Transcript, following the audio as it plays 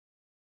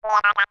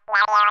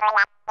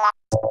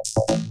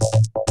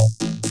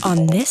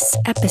On this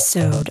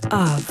episode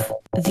of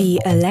The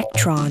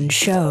Electron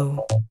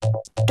Show,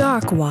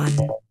 Dark One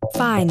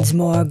finds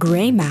more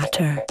gray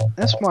matter.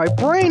 That's my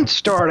brain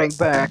starting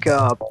back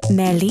up.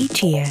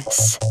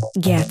 Meletius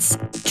gets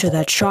to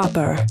the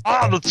chopper.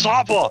 Ah, the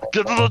chopper!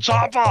 Get to the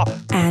chopper!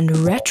 And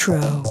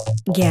Retro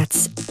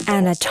gets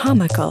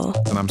anatomical.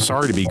 And I'm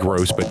sorry to be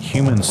gross, but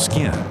human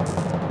skin.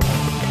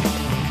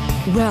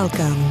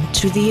 Welcome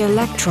to The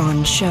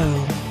Electron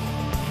Show,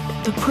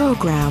 the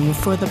program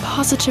for the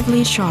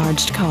positively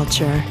charged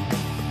culture.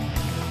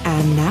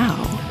 And now,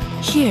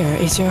 here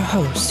is your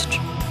host,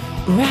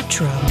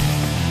 Retro.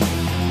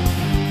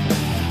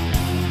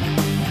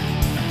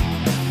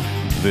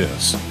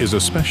 This is a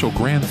special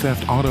Grand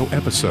Theft Auto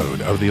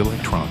episode of The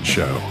Electron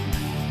Show.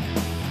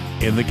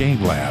 In the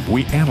Game Lab,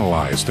 we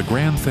analyze the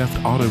Grand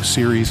Theft Auto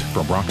series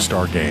from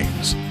Rockstar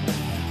Games.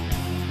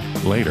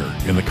 Later,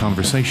 in the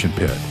Conversation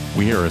Pit,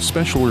 we hear a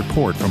special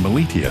report from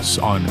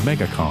Meletius on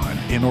MegaCon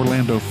in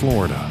Orlando,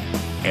 Florida,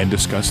 and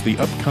discuss the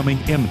upcoming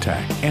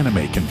MTAC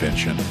anime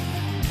convention.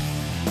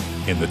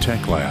 In the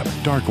Tech Lab,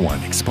 Dark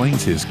One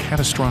explains his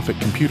catastrophic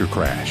computer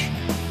crash.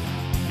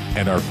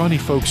 And our funny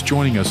folks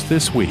joining us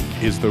this week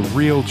is the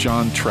real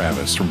John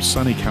Travis from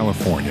sunny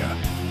California,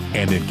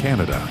 and in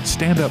Canada,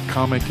 stand-up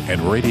comic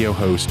and radio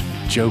host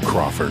Joe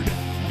Crawford.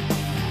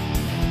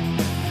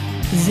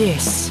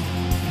 This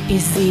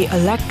is The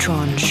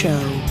Electron Show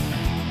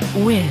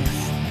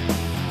with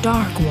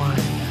Dark One,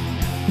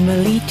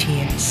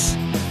 Meletius,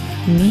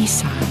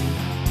 Nissan,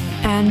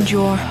 and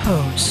your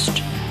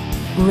host,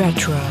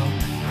 Retro.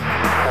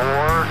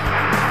 4,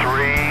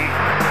 3,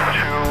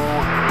 2,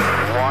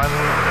 1,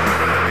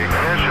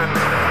 ignition,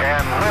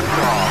 and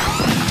liftoff.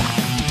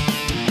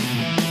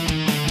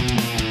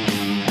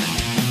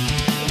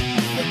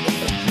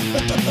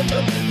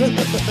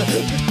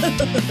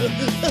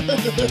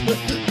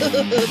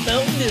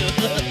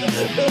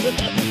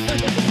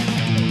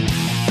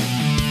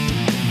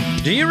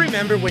 Do you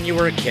remember when you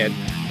were a kid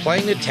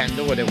playing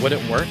Nintendo and it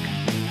wouldn't work?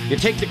 You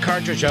take the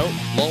cartridge out,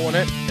 blow on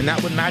it, and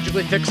that would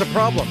magically fix a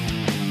problem.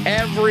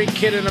 Every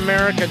kid in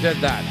America did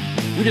that.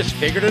 We just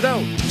figured it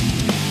out.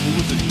 Who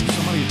was it?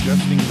 Somebody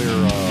adjusting their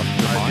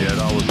I did.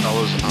 I was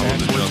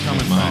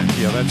adjusting mine.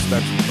 Yeah,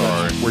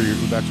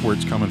 that's where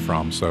it's coming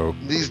from. So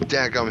These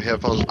dadgum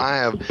headphones, I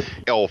have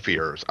elf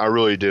ears. I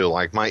really do.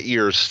 Like, my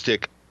ears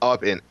stick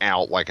up and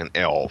out like an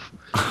elf.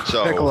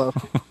 So Piccolo.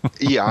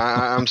 yeah,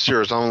 I'm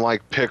serious. I'm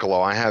like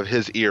Piccolo. I have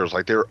his ears,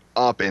 like they're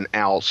up and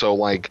out. So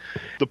like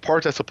the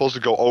part that's supposed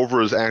to go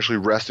over is actually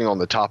resting on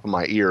the top of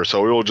my ear.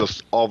 So it'll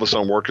just all of a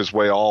sudden work its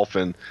way off,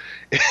 and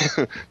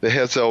the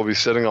headset will be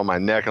sitting on my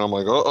neck, and I'm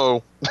like,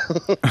 uh-oh.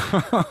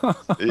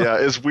 Yeah,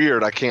 it's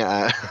weird. I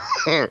can't.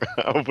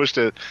 I wish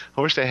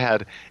they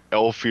had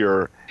elf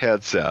ear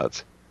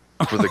headsets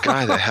for the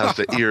guy that has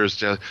the ears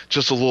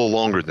just a little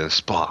longer than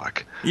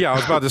Spock. yeah, I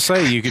was about to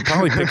say you could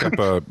probably pick up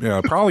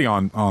probably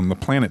on the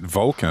planet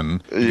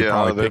Vulcan. You could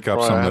probably pick up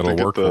some that'll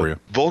work for you.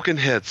 Vulcan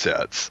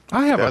headsets.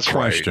 I have That's a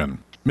question. Right.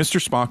 Mr.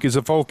 Spock is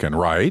a Vulcan,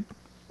 right?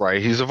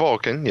 Right, he's a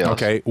Vulcan. Yes.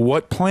 Okay,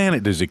 what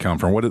planet does he come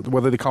from? What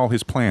do they call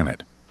his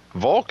planet?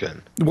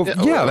 Vulcan. Well,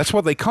 yeah, that's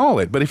what they call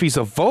it. But if he's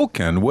a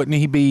Vulcan, wouldn't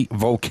he be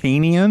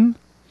Vulcanian?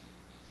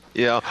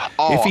 Yeah.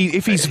 Oh,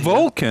 if he's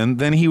Vulcan,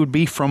 then he would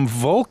be from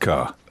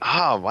Volca.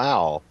 Oh,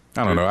 wow.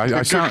 I don't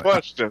know. Good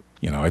question.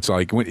 You know, it's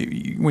like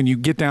when you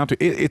get down to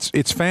it,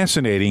 it's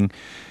fascinating.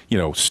 You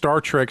know,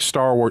 Star Trek,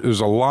 Star Wars. There's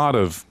a lot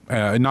of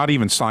not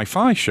even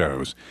sci-fi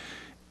shows,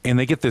 and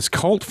they get this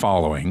cult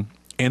following,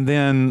 and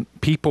then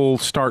people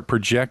start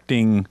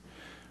projecting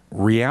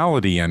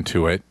reality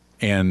into it,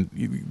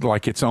 and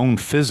like its own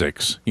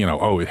physics. You know,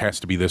 oh, it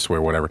has to be this way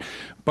or whatever.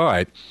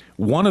 But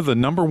one of the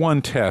number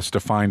one tests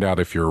to find out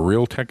if you're a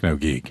real techno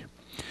geek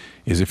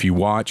is if you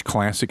watch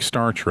classic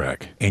Star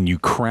Trek and you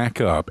crack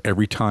up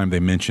every time they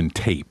mention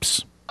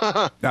tapes.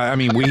 I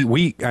mean,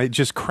 it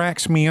just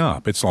cracks me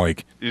up. It's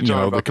like, you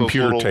know, the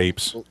computer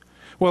tapes.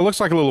 Well, it looks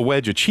like a little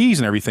wedge of cheese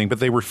and everything, but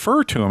they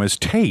refer to them as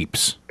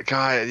tapes.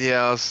 God,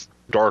 yes.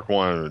 Dark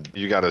One,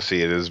 you got to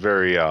see it. It's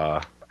very,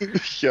 yeah,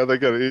 they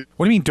got to.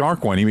 What do you mean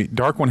Dark One? You mean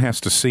Dark One has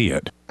to see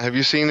it? Have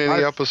you seen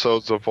any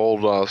episodes of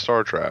old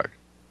Star Trek?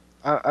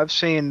 I've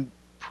seen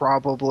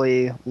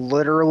probably,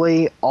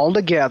 literally,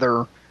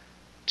 altogether,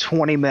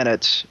 20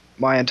 minutes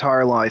my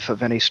entire life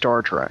of any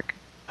Star Trek.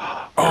 You're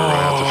gonna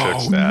have to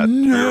fix that.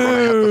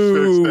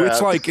 No,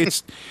 that's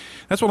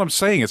what I'm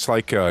saying. It's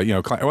like you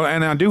know, well,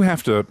 and I do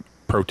have to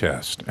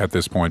protest at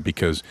this point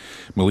because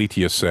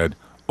Meletius said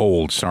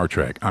old Star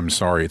Trek. I'm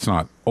sorry, it's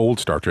not old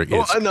Star Trek.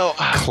 It's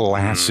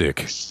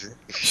classic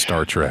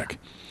Star Trek.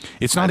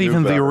 It's not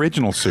even the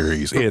original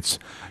series. It's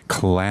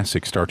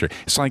classic Star Trek.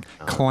 It's like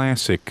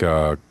classic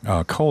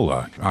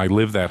cola. I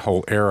lived that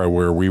whole era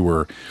where we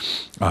were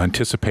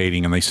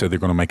anticipating, and they said they're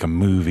going to make a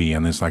movie,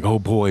 and it's like, oh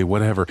boy,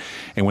 whatever.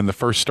 And when the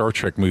first Star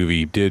Trek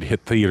movie did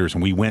hit theaters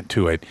and we went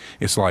to it,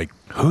 it's like,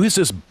 who is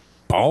this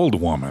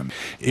bald woman.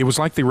 It was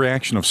like the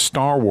reaction of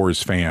Star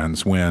Wars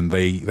fans when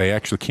they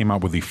actually came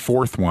out with the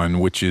fourth one,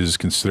 which is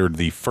considered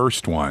the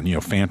first one,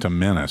 Phantom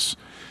Menace.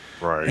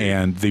 Right.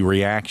 And the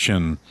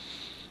reaction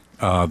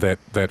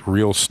that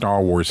real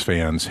Star Wars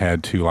fans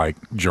had to, like,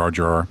 Jar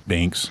Jar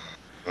Binks.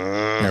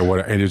 Or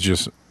what, it is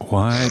just,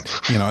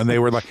 what? And they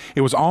were like,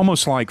 it was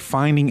almost like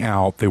finding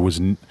out there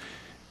was...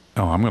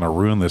 Oh, I'm going to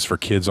ruin this for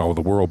kids all over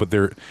the world, but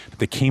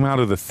they came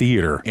out of the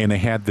theater and they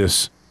had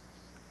this,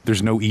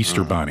 there's no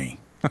Easter bunny.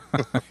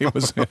 It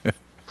was...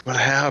 What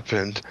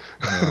happened?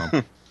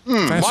 Fascinating,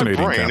 my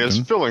brain Captain. is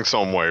feeling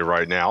some way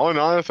right now, and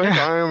I think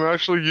I am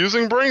actually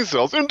using brain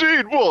cells.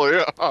 Indeed, Wooly.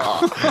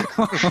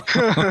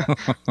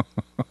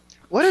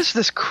 What is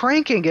this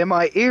cranking in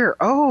my ear?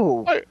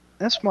 Oh,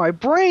 that's my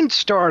brain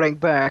starting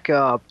back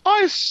up.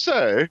 I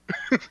say.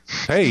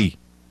 Hey,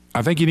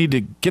 I think you need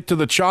to get to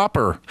the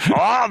chopper.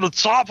 The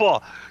chopper!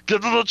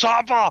 Get to the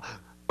chopper!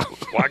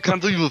 Why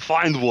can't I even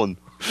find one?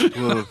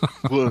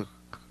 Where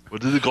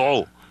did it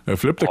go? I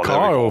flipped the Oh, there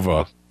car we go.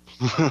 over.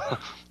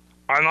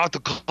 I knocked the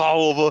car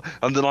over,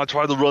 and then I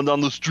tried to run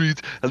down the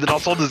street, and then I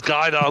saw this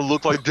guy that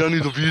looked like Danny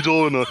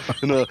DeVito in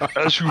a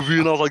SUV,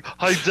 and I was like,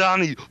 "Hi,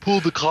 Danny, pull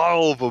the car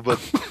over." But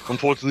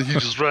unfortunately, he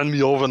just ran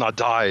me over, and I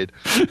died.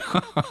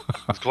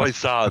 It's quite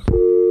sad.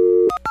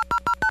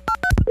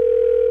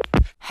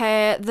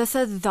 Hey, this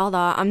is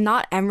Zelda. I'm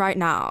not in right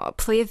now.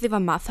 Please leave a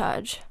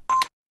message.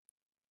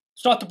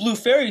 It's not the Blue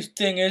Fairy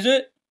thing, is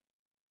it?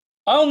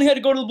 I only had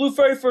to go to the Blue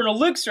Fairy for an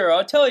elixir,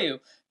 I'll tell you.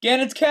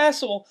 Ganon's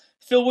castle,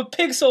 filled with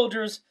pig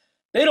soldiers,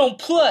 they don't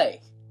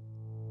play.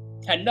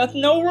 And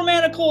no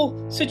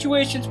romantical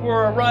situations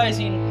were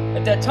arising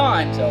at that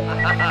time, so...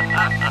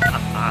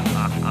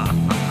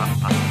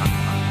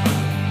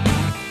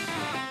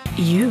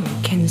 You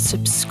can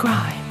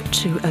subscribe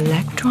to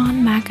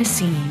Electron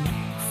Magazine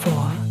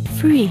for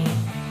free.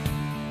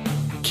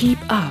 Keep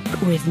up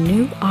with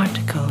new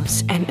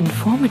articles and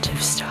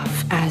informative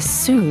stuff as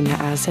soon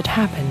as it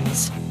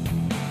happens.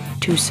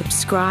 To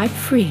subscribe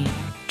free,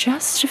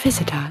 just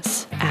visit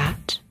us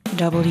at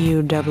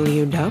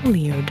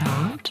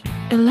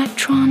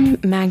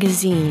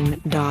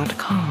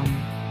www.electronmagazine.com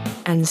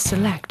and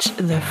select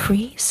the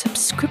free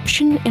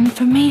subscription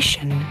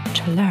information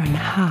to learn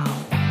how.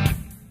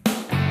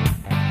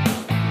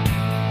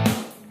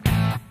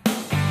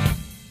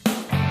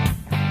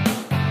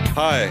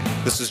 Hi,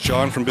 this is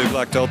John from Big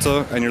Black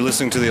Delta, and you're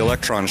listening to The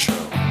Electron Show.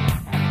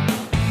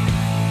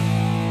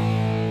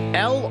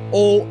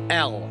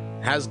 LOL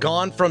has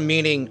gone from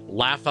meaning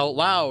laugh out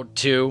loud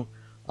to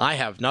I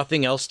have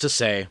nothing else to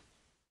say.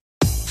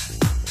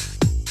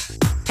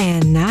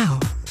 And now,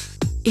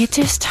 it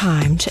is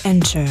time to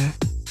enter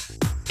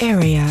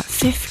Area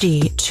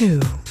 52,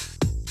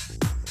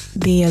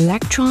 the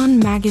Electron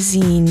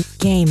Magazine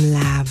Game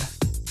Lab.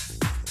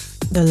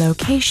 The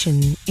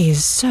location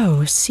is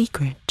so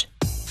secret.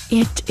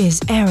 It is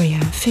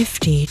Area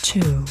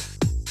 52.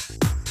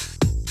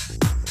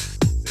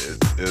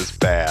 It's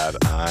bad.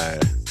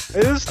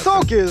 It's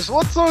Tokies.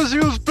 What's those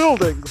used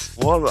buildings?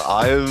 Well,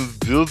 I am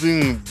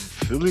filling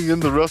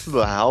in the rest of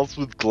the house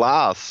with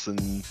glass,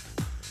 and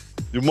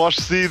you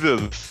must see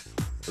this.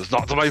 It's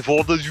not my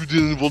fault that you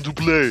didn't want to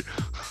play.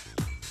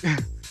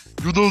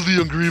 You know the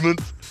agreement.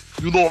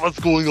 You know what's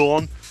going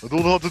on. I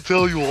don't have to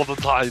tell you all the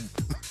time.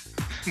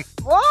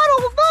 Well, I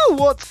don't know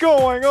what's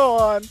going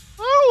on.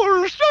 I don't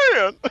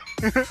understand.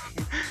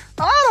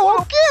 I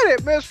don't get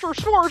it, Mr.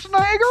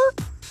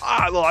 Schwarzenegger.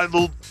 I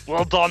don't.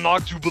 Well done,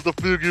 not you, but to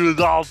figure it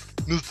out,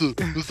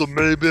 Mr.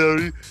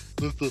 Mayberry,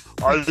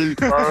 I'll be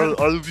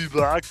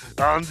back,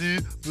 Andy,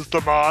 Mr.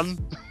 Man.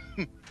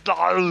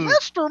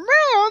 Mr.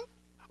 Man?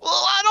 Well,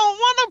 I don't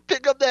want to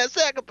pick up that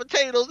sack of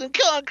potatoes and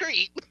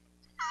concrete.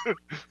 Well,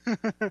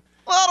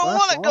 I don't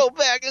want to go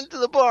back into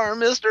the bar,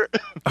 mister.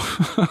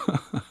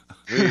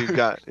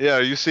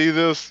 You see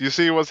this? You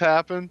see what's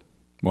happened?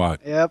 What?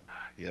 Yep.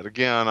 Yet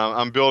again,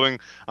 I'm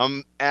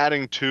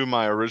adding to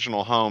my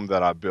original home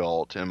that I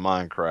built in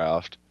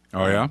Minecraft.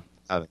 Oh, yeah?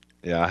 I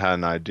had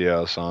an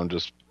idea, so I'm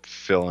just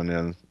filling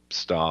in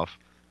stuff.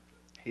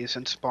 He's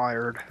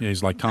inspired. Yeah,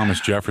 he's like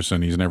Thomas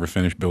Jefferson. He's never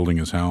finished building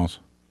his house.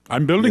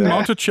 I'm building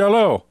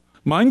Monticello.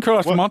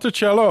 Minecraft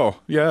Monticello.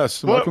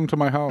 Yes, welcome to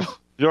my house.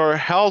 Your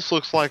house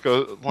looks like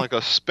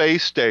a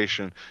space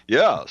station.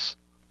 Yes.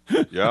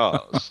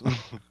 Yes.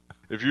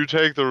 If you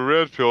take the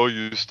red pill,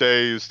 you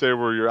stay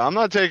where you're. I'm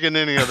not taking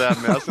any of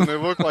that mess, and they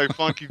look like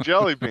funky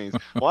jelly beans.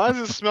 Why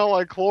does it smell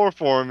like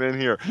chloroform in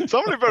here?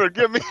 Somebody better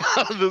get me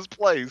out of this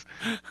place.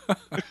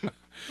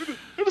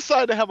 Who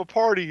decided to have a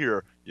party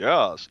here?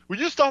 Yes. Will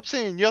you stop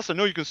saying yes? I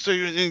know you can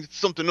say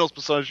something else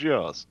besides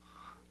yes.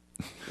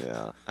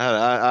 Yeah,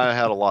 I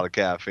had a lot of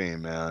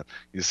caffeine, man.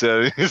 You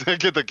said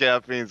get the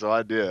caffeine, so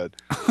I did.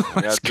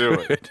 I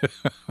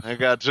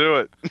got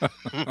to it.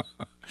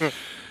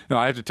 No,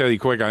 I have to tell you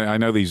quick. I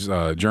know these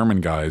German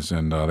guys,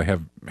 and they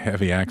have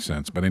heavy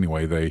accents. But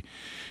anyway,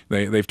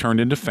 they've turned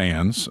into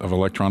fans of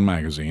Electron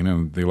Magazine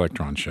and the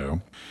Electron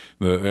Show.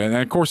 And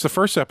of course, the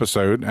first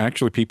episode,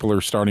 actually, people are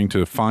starting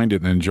to find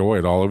it and enjoy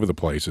it all over the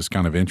place. It's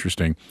kind of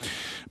interesting.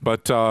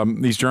 But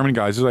these German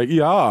guys are like,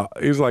 yeah,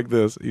 he's like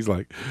this. He's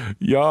like,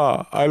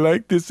 yeah, I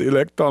like this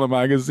Electron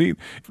Magazine,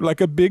 like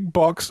a big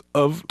box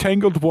of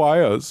tangled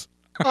wires.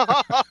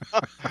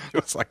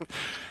 It's like,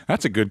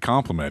 that's a good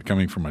compliment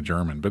coming from a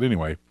German. But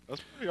anyway,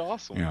 That's pretty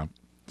awesome. yeah.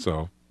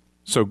 So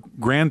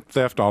Grand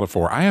Theft Auto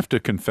 4. I have to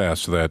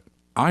confess that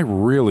I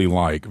really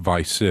like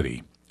Vice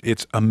City.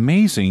 It's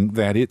amazing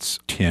that it's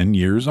 10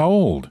 years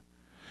old.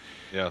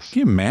 Yes. Can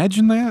you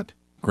imagine that?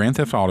 Grand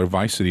Theft Auto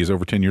Vice City is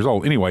over 10 years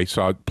old. Anyway,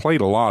 so I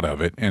played a lot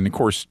of it, and of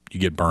course you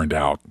get burned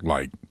out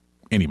like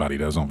anybody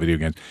does on video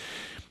games.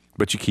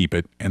 But you keep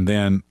it. And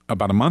then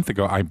about a month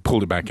ago, I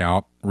pulled it back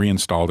out,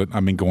 reinstalled it.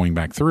 I've been going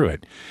back through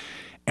it.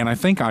 And I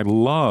think I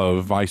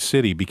love Vice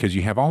City because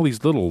you have all these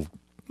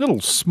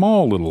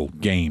small little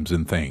games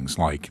and things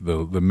like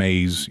the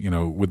maze,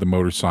 with the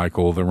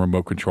motorcycle, the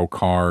remote control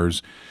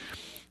cars,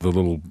 the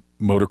little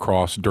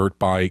motocross dirt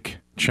bike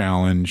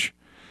challenge,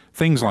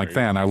 things like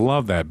that. And I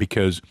love that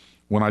because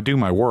when I do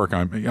my work,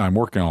 I'm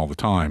working all the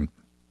time.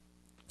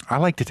 I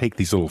like to take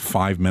these little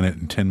 5-minute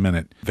and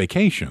 10-minute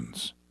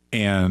vacations.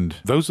 And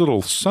those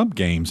little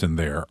sub-games in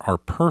there are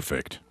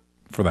perfect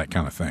for that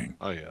kind of thing.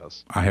 Oh,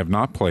 yes. I have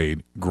not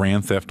played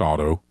Grand Theft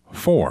Auto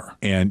 4.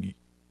 And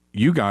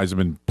you guys have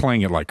been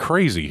playing it like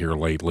crazy here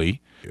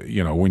lately.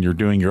 When you're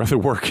doing your other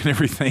work and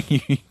everything,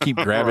 you keep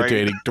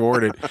gravitating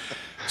toward it.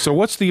 So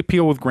what's the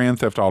appeal with Grand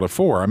Theft Auto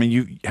 4? I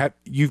mean,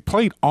 you've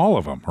played all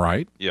of them,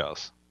 right?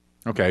 Yes.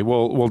 Okay.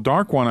 Well,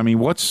 Dark One, I mean,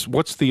 what's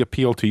the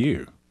appeal to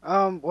you?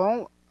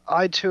 Well,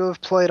 I too have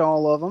played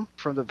all of them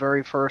from the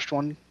very first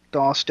one,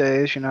 DOS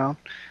days,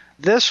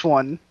 This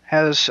one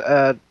has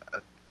a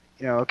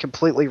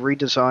completely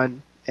redesigned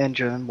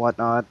engine and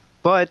whatnot,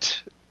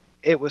 but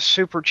it was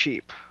super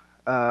cheap.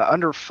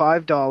 Under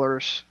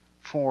 $5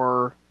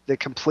 for the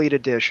complete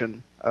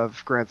edition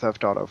of Grand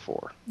Theft Auto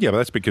 4. Yeah, but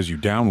that's because you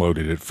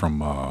downloaded it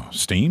from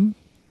Steam?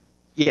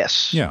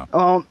 Yes. Yeah.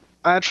 I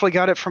actually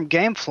got it from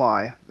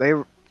GameFly. They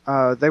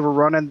were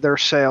running their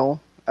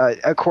sale.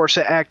 Of course,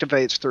 it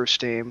activates through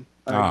Steam.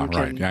 You right.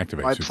 can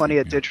Activates buy through plenty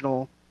Steam, of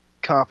digital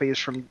copies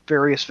from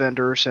various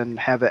vendors and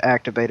have it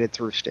activated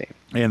through Steam.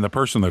 And the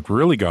person that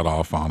really got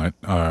off on it,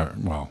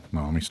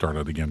 let me start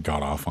it again,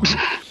 got off on it.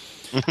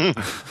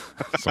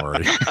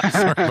 Sorry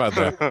about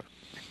that.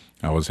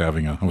 I was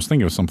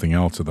thinking of something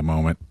else at the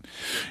moment.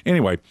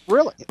 Anyway.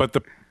 Really? But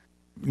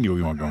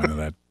you won't go into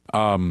that.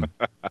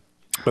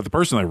 But the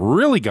person that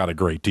really got a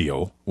great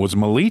deal was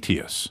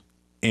Meletius.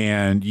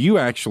 And you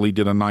actually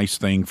did a nice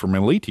thing for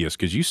Meletius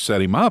because you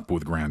set him up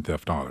with Grand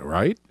Theft Auto,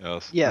 right?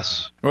 Yes.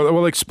 Yes.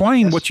 Well,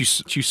 explain what you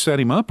set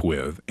him up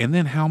with and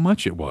then how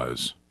much it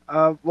was.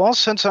 Well,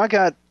 since I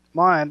got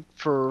mine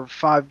for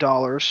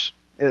 $5,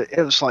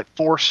 it was like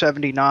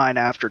 $4.79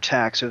 after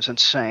tax. It was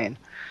insane.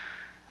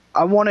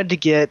 I wanted to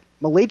get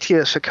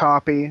Meletius a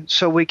copy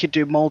so we could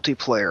do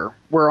multiplayer.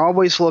 We're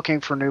always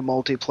looking for new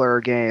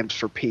multiplayer games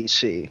for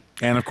PC.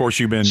 And of course,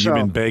 you've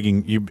been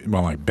begging,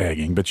 not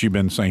begging, but you've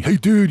been saying, "Hey,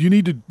 dude, you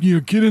need to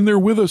get in there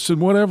with us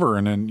and whatever."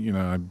 And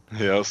then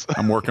yes,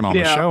 I'm working on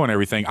the show and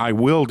everything. I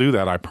will do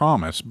that, I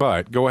promise.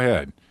 But go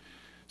ahead.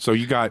 So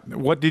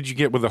what did you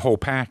get with the whole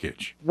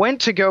package? Went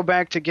to go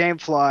back to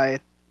GameFly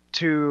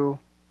to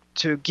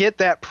get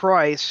that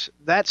price.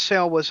 That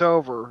sale was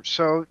over,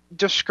 so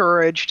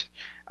discouraged.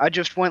 I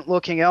just went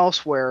looking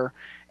elsewhere,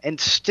 and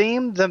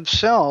Steam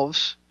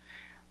themselves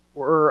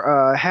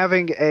were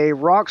having a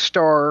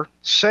Rockstar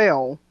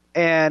sale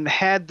and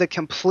had the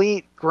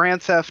complete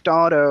Grand Theft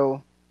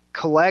Auto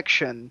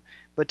collection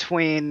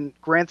between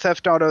Grand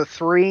Theft Auto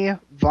 3,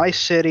 Vice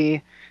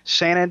City,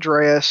 San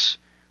Andreas,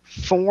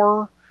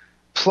 4,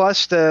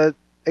 plus the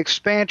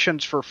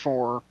expansions for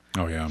 4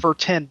 for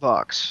 $10.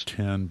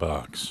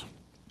 $10.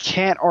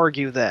 Can't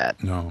argue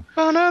that. No.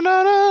 But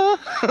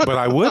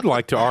I would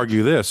like to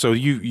argue this. So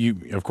you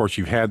of course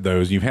you've had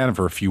those. You've had them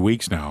for a few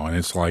weeks now, and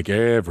it's like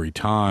every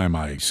time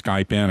I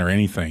Skype in or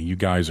anything, you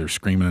guys are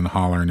screaming and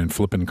hollering and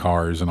flipping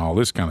cars and all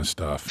this kind of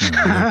stuff.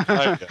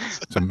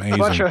 It's amazing. A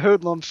bunch of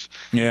hoodlums.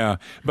 Yeah,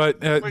 but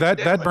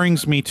that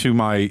brings me to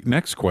my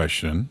next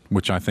question,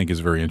 which I think is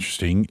very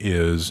interesting,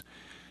 is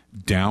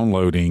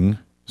downloading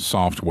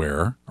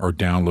software or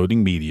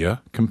downloading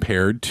media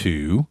compared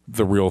to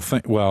the real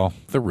thing. Well,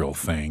 the real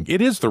thing. It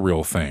is the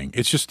real thing.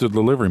 It's just a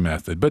delivery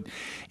method. But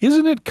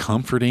isn't it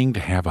comforting to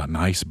have a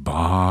nice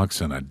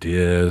box and a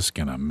disc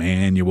and a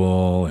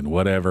manual and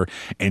whatever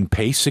and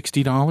pay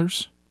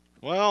 $60?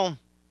 Well,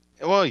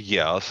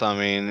 yes. I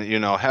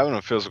mean, having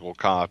a physical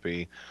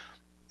copy,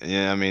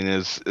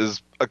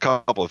 is a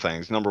couple of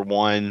things. Number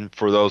one,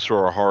 for those who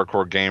are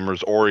hardcore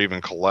gamers or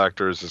even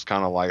collectors, it's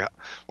kind of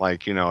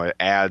like it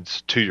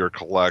adds to your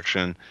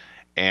collection,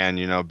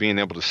 and being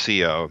able to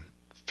see a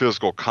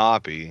physical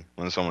copy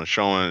when someone's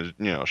showing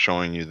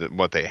you that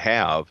what they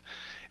have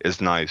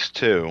is nice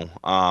too.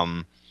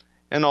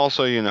 And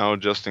also, you know,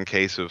 just in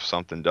case if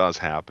something does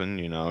happen,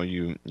 you know,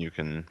 you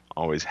can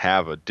always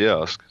have a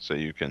disc so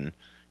you can,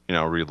 you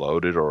know,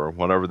 reload it or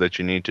whatever that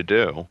you need to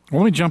do.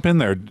 Let me jump in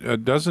there.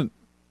 Doesn't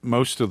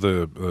most of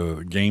the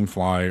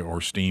GameFly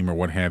or Steam or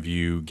what have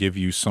you give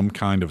you some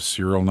kind of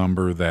serial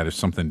number that if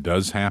something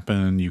does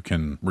happen, you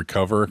can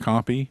recover a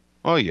copy?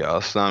 Oh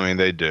yes, I mean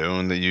they do,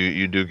 and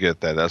you do get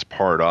that. That's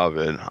part of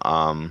it.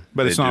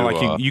 But it's not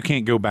like you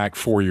can't go back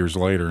 4 years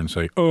later and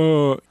say,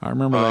 "Oh, I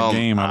remember that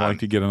game. I'd like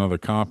to get another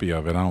copy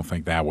of it." I don't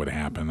think that would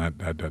happen. That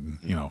doesn't,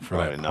 you know, for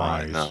that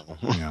price. No.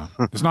 Yeah,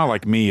 it's not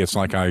like me. It's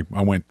like I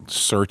went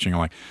searching.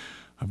 Like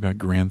I've got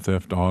Grand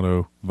Theft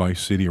Auto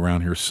Vice City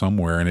around here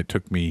somewhere, and it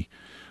took me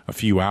a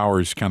few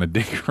hours kind of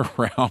digging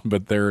around,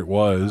 but there it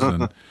was,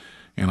 and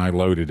I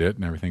loaded it,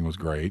 and everything was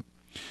great.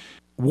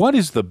 What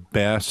is the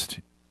best,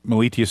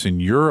 Meletius,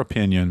 in your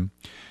opinion,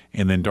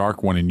 and then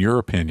Dark One in your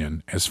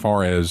opinion, as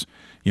far as,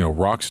 you know,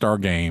 Rockstar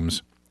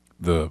Games,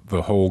 the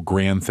whole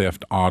Grand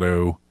Theft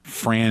Auto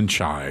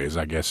franchise,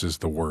 I guess is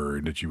the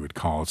word that you would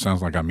call it.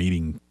 Sounds like I'm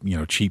eating, you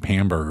know, cheap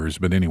hamburgers,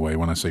 but anyway,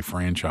 when I say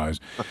franchise.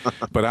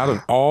 But out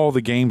of all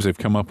the games they've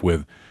come up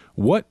with,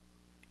 what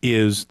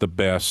is the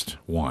best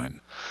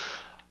one?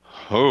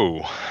 Oh.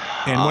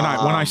 And when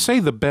I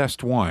say the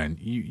best one,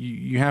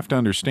 you have to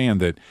understand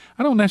that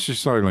I don't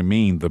necessarily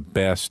mean the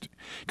best,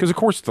 because of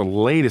course the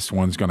latest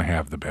one's going to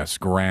have the best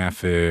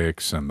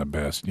graphics and the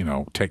best, you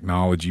know,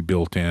 technology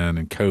built in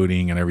and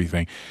coding and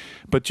everything.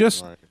 But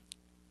just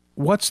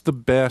what's the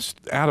best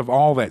out of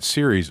all that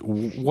series?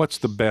 What's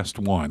the best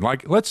one?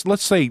 Like let's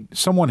say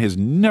someone has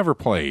never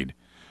played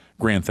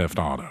Grand Theft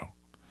Auto,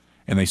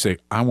 and they say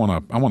I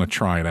want to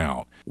try it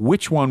out.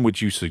 Which one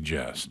would you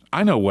suggest?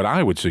 I know what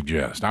I would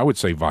suggest. I would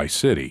say Vice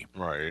City.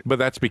 Right. But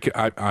that's because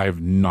I've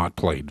not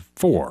played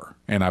 4.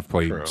 And I've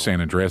played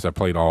San Andreas. I've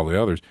played all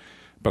the others.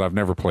 But I've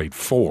never played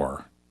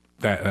 4.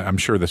 That I'm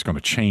sure that's going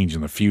to change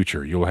in the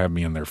future. You'll have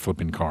me in there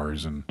flipping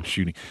cars and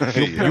shooting.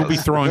 You'll be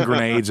throwing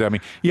grenades at me.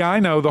 Yeah, I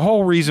know. The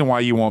whole reason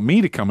why you want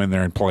me to come in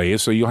there and play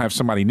is so you'll have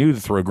somebody new to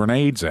throw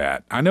grenades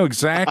at. I know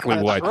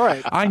exactly what.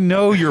 Right. I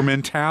know your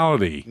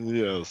mentality.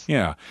 Yes.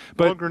 Yeah.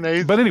 But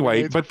grenades. But anyway,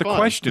 Grenades but the fun.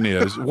 question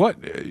is, what,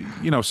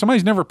 you know,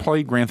 somebody's never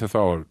played Grand Theft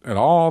Auto at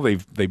all.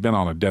 They've been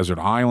on a desert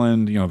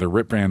island. You know, they're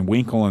Rip Van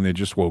Winkle and they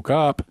just woke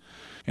up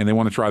and they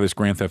want to try this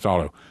Grand Theft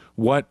Auto.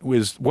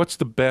 What's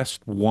the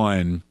best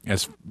one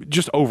as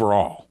just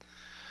overall?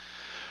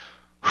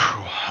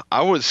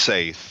 I would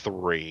say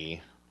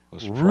 3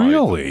 was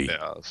Really? the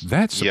best.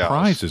 That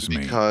surprises me.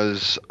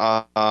 Because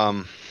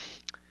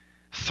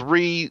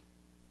 3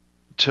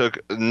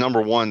 took,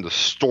 number one, the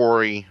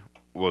story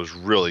was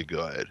really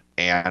good.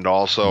 And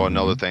also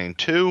another thing,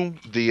 2,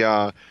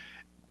 the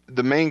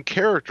main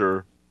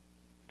character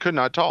could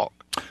not talk.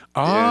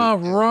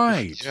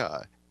 Right.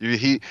 Yeah.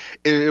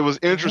 It was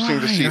interesting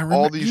to see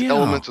all these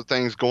elements of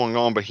things going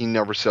on, but he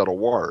never said a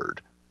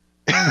word.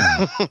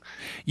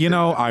 You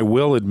know, I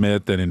will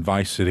admit that in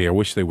Vice City, I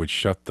wish they would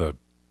shut the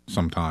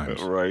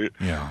sometimes. Right.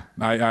 Yeah.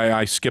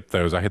 I skip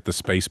those. I hit the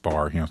space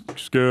bar. You know,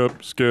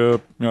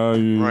 skip.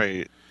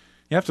 Right.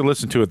 You have to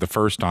listen to it the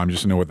first time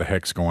just to know what the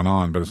heck's going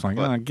on, but it's like,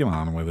 get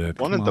on with it.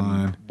 One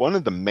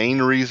of the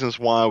main reasons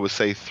why I would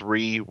say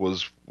 3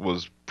 was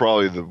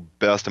probably the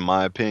best in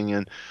my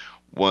opinion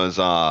was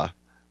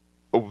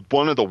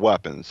one of the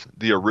weapons,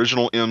 the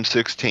original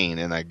M16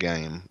 in that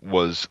game,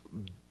 was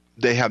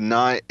they have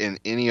not in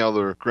any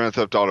other Grand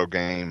Theft Auto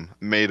game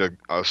made a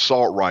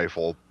assault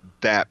rifle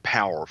that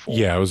powerful.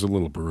 Yeah, it was a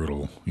little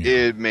brutal. Yeah.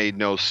 It made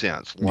no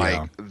sense.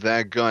 Like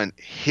that gun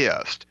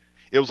hissed.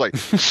 It was like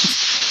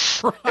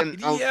and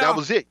that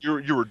was it.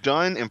 You were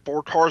done and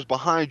 4 cars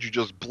behind you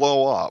just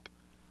blow up.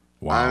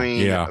 Wow. I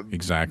mean,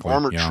 exactly.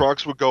 Armored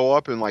trucks would go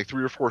up in like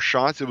 3 or 4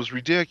 shots. It was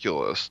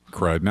ridiculous.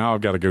 Crud. Now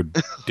I've got to go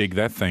dig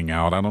that thing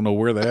out. I don't know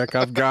where the heck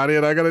I've got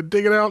it. I got to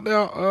dig it out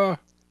now.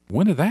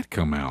 When did that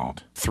come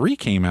out? 3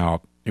 came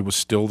out. It was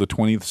still the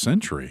 20th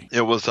century.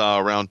 It was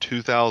around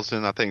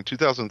 2000, I think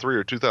 2003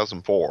 or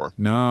 2004.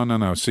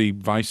 No. See,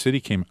 Vice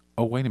City came.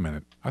 Oh, wait a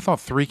minute. I thought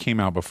 3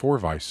 came out before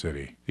Vice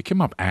City. It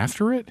came up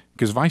after it?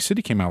 Because Vice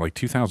City came out like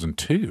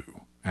 2002,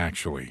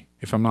 actually,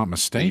 if I'm not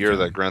mistaken. The year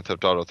that Grand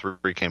Theft Auto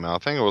 3 came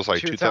out, I think it was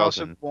like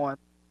 2001.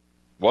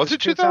 Was it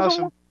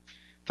 2001?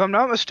 If I'm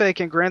not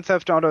mistaken, Grand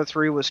Theft Auto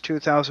 3 was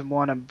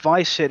 2001 and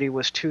Vice City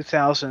was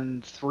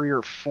 2003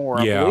 or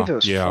 4. I believe it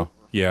was 4.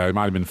 Yeah, it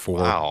might have been 4.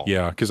 Wow.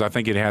 Yeah, because I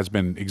think it has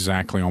been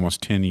exactly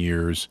almost 10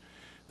 years,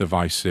 the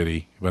Vice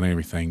City, but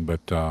everything.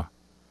 But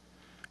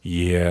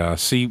yeah,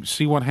 see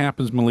what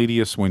happens,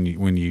 Meletius, when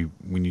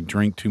you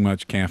drink too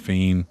much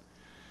caffeine,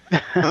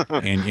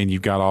 and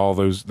you've got all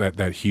those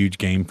that huge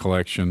game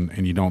collection,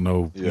 and you don't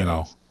know, you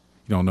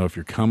don't know if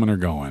you're coming or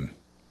going.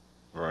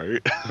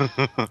 Right.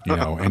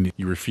 And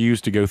you refuse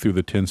to go through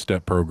the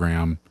 10-step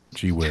program.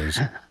 Gee whiz.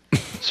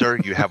 Sir,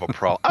 you have a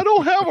problem. I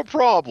don't have a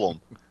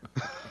problem.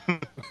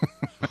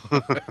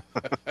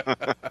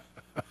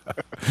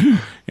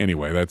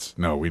 Anyway,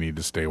 we need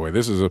to stay away.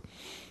 This is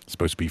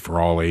supposed to be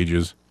for all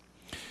ages.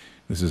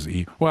 This is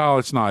E. Well,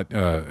 it's not.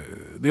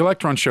 The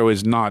Electron Show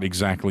is not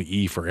exactly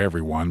E for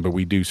everyone, but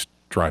we do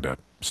try to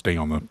stay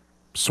on the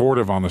sort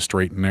of on the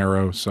straight and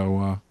narrow.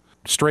 So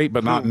straight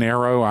but not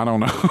narrow. I don't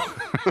know.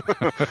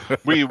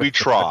 we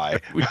try.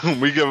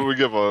 we give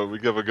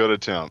a good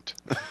attempt.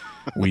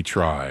 We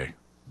try.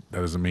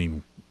 That doesn't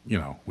mean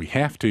we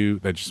have to.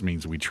 That just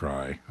means we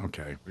try.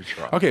 Okay. We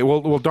try. Okay.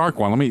 Well, Dark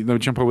One. Let me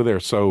jump over there.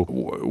 So,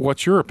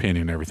 what's your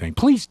opinion and everything?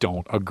 Please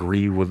don't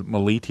agree with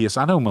Meletius.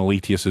 I know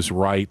Meletius is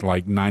right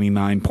like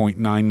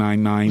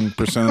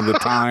 99.999% of the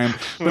time,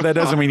 but that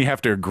doesn't mean you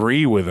have to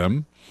agree with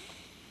him.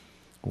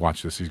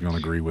 Watch this. He's going to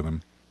agree with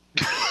him.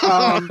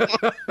 I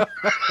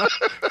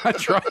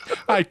try.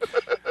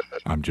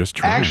 I'm just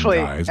trying,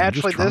 guys.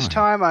 Actually, this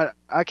time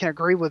I can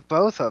agree with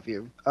both of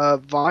you.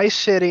 Vice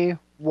City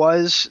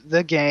was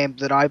the game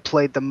that I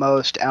played the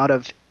most out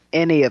of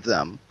any of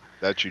them.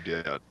 That you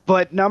did.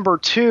 But number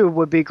 2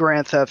 would be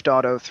Grand Theft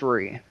Auto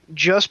 3,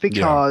 just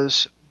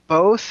because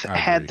both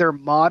had their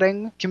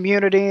modding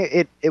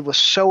community. It was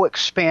so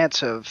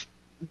expansive.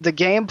 The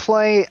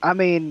gameplay, I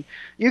mean,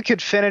 you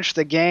could finish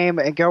the game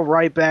and go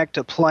right back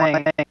to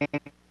playing.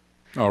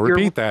 Oh,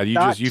 repeat that.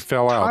 You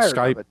fell out.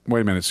 Skype.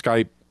 Wait a minute.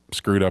 Skype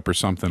screwed up or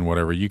something.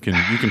 Whatever. You can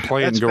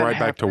play it and go right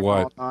back to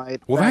what?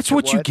 Well, that's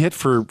what you get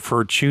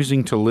for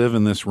choosing to live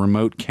in this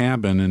remote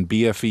cabin in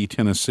BFE,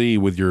 Tennessee,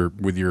 with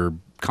your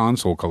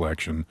console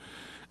collection.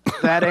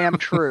 That am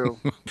true.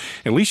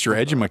 At least you're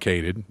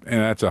edumacated,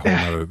 and that's a whole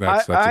other.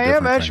 That's I a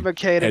am different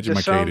thing.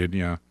 edumacated.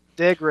 Yeah.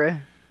 Degree.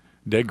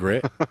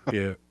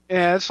 Yeah.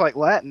 Yeah, it's like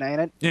Latin,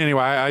 ain't it?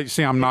 Anyway, I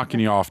see I'm knocking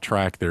you off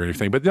track there or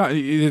anything, but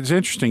it's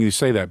interesting you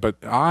say that, but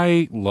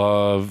I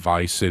love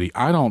Vice City.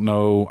 I don't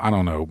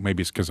know.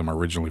 Maybe it's because I'm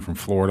originally from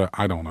Florida.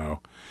 I don't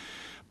know.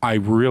 I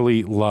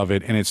really love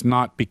it, and it's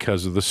not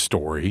because of the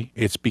story.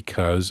 It's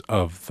because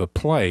of the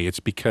play.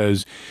 It's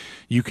because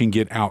you can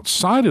get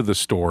outside of the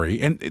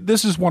story, and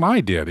this is what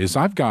I did, is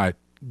I've got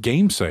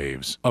game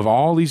saves of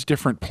all these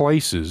different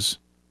places,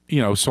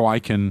 so I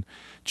can,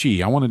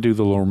 I want to do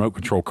the little remote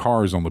control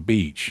cars on the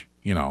beach.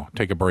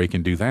 Take a break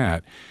and do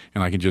that.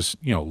 And I can just,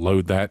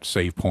 load that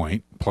save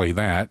point, play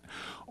that.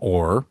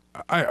 Or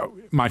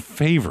my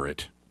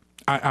favorite,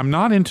 I'm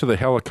not into the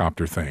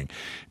helicopter thing.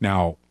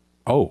 Now,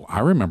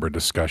 I remember a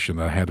discussion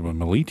that I had with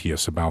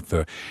Meletius about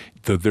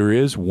there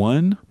is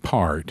one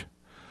part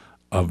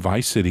of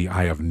Vice City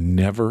I have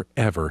never,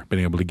 ever been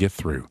able to get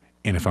through.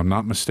 And if I'm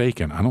not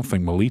mistaken, I don't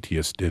think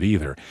Meletius did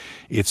either.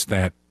 It's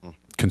that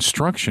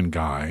construction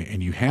guy,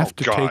 and you have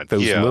to take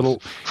those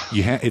little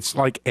it's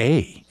like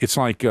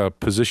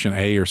position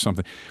A or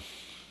something.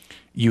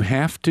 You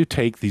have to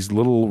take these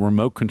little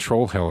remote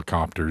control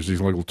helicopters,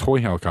 these little toy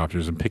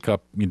helicopters, and pick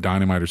up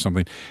dynamite or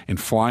something and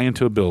fly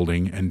into a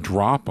building and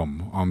drop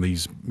them on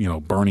these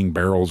burning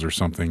barrels or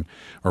something,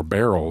 or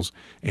barrels,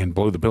 and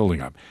blow the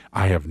building up.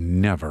 I have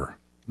never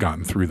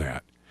gotten through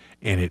that,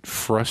 and it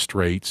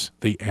frustrates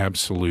the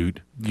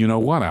absolute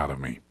what out of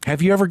me.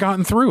 Have you ever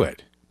gotten through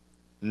it?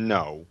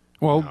 No.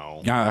 Well,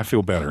 no. Yeah, I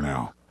feel better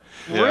now.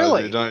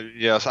 Really?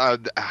 Yes.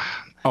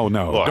 Oh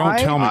no! Look, don't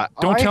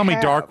tell me,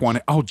 Dark One.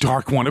 Oh,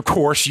 Dark One. Of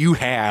course you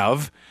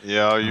have.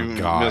 Yeah,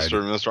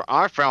 Mister.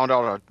 I found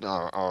out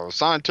a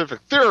scientific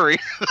theory.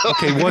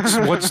 Okay, what's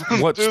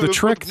the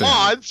trick then?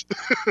 Mods.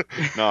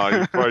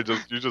 No,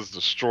 you just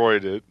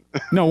destroyed it.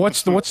 No,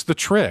 what's the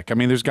trick? I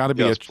mean, there's got to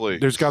be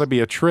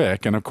a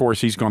trick, and of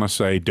course he's going to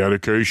say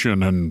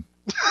dedication and.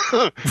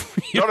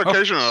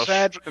 Dedication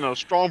and a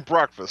strong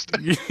breakfast.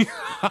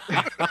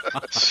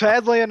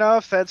 Sadly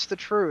enough, that's the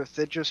truth.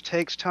 It just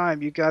takes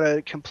time. You got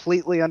to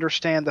completely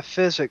understand the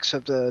physics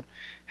of the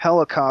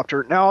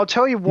helicopter. Now, I'll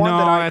tell you one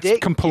that I did. No,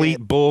 that's complete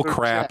bull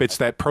crap. It's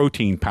that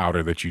protein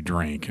powder that you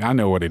drink. I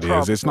know what it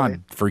is. It's not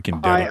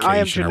freaking dedication I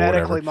am or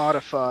genetically whatever.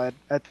 modified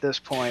at this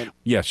point.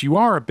 Yes, you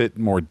are a bit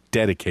more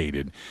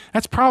dedicated.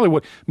 That's probably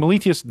what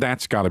Meletius.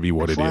 That's got to be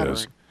what it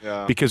is.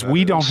 Yeah, because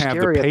we don't have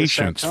the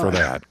patience for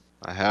that.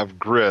 I have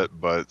grit,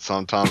 but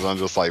sometimes I'm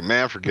just like,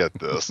 man, forget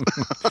this.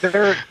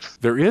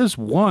 There is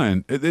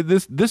one.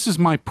 This is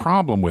my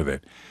problem with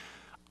it.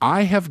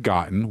 I have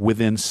gotten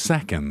within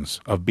seconds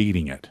of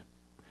beating it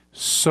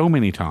so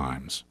many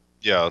times.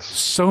 Yes.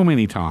 So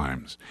many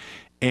times.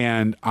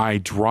 And I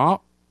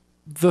drop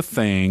the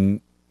thing,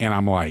 and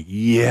I'm like,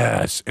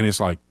 yes. And it's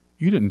like,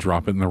 you didn't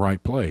drop it in the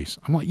right place.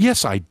 I'm like,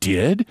 yes, I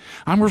did.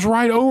 I was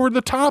right over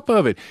the top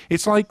of it.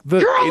 It's like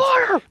You're a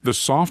liar! The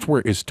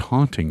software is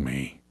taunting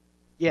me.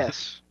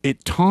 Yes.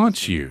 It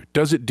taunts you.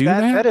 Does it do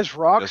that? That is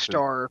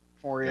Rockstar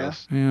for you.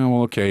 Yes. Yeah,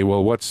 well, okay.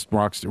 Well, what's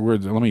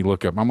Rockstar? Let me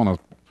look up. I'm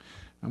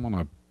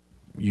gonna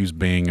use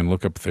Bing and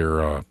look up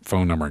their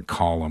phone number and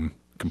call them,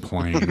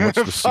 complain. What's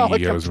the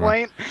CEO's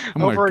complaint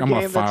I'm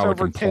gonna file a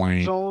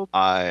complaint.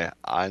 I've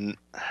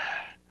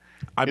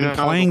been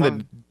playing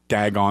the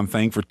daggone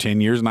thing for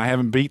 10 years, and I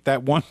haven't beat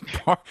that one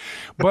part.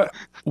 But,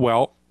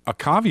 well, a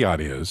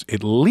caveat is,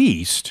 at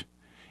least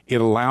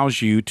it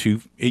allows you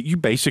to, you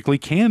basically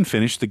can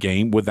finish the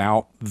game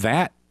without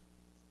that,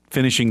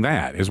 finishing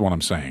that is what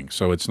I'm saying.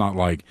 So it's not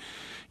like,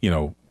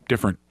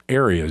 different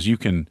areas. You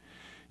can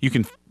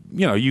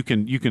you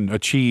can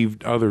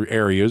achieve other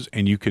areas,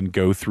 and you can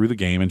go through the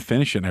game and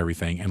finish it and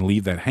everything and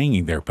leave that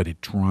hanging there. But it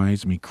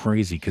drives me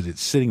crazy because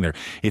it's sitting there.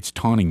 It's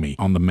taunting me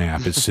on the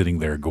map. It's sitting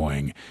there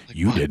going,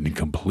 "You didn't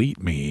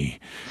complete me.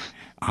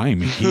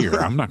 I'm here.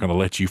 I'm not going to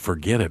let you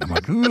forget it." I'm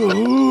like,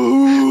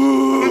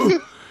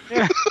 "Ooh."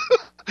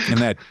 And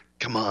that,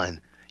 come on.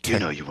 You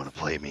know you want to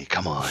play me.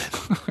 Come on.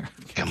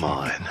 Come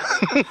on.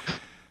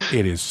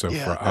 It is so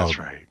that's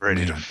right.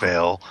 Ready to man.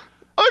 fail.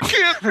 I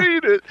can't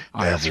beat it.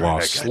 I have That's right,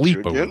 lost got sleep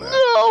you over again. that.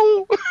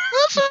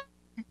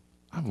 No.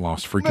 I've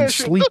lost freaking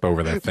sleep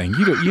over that thing.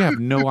 You have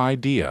no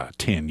idea.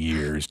 10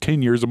 years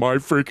of my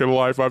freaking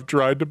life, I've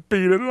tried to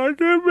beat it, and I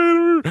can't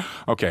beat it.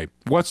 Okay,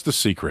 what's the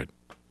secret?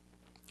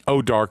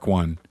 Oh, Dark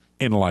One,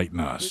 enlighten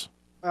us.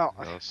 Well,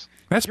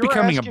 That's you're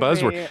becoming a asking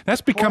buzzword. me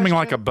That's becoming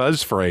like a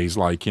buzz phrase,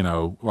 like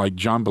John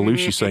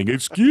Belushi saying,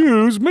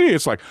 "Excuse me."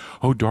 It's like,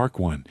 "Oh, Dark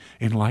One,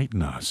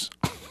 enlighten us."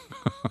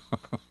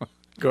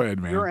 Go ahead,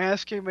 man. You're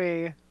asking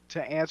me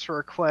to answer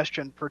a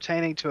question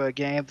pertaining to a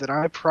game that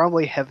I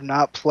probably have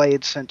not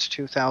played since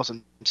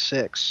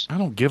 2006. I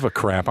don't give a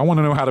crap. I want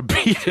to know how to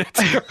beat it.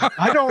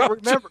 I don't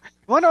remember.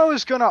 What I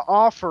was going to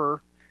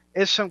offer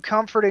is some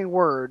comforting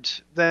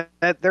words that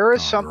there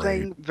is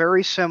something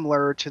very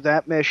similar to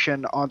that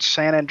mission on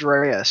San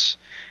Andreas.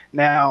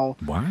 Now,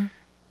 what?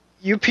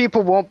 You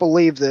people won't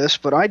believe this,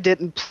 but I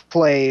didn't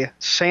play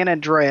San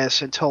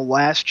Andreas until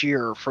last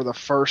year for the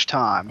first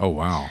time. Oh,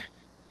 wow.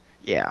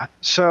 Yeah.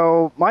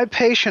 So my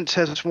patience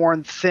has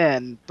worn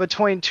thin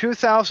between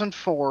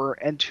 2004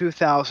 and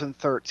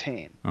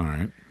 2013. All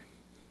right.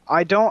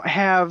 I don't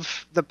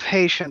have the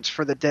patience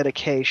for the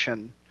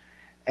dedication.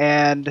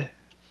 And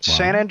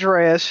San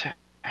Andreas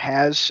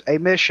has a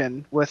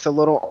mission with a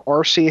little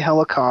RC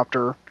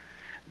helicopter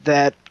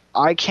that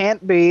I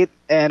can't beat,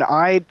 and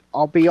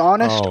I'll be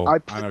honest, I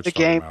put the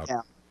game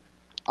down.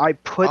 I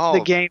put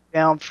the game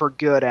down for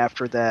good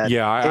after that.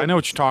 Yeah, I know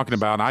what you're talking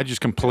about. I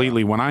just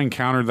completely, when I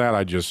encountered that,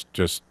 I just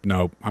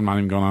nope. I'm not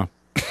even gonna.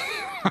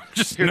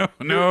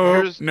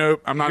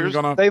 Nope. I'm not even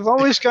gonna. They've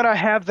always gonna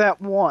have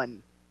that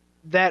one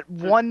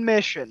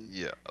mission.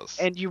 Yes.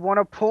 And you want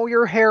to pull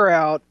your hair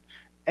out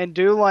and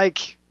do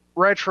like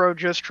Retro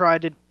just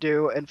tried to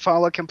do and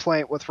file a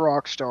complaint with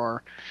Rockstar.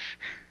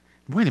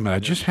 Wait a minute. I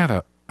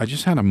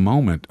just had a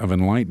moment of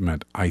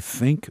enlightenment. I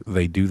think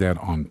they do that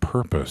on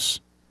purpose.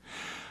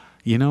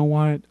 You know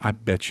what? I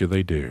bet you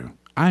they do.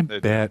 I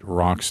bet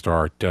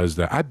Rockstar does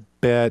that. I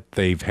bet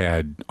they've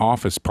had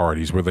office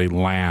parties where they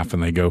laugh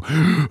and they go,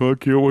 "I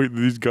can't wait till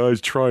these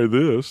guys try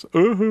this."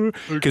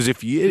 Because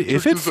if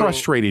it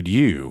frustrated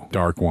you,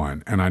 Dark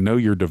One, and I know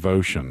your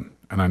devotion,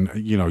 and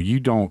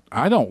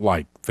I don't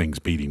like things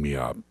beating me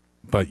up,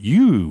 but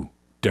you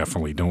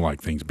definitely don't like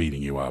things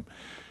beating you up.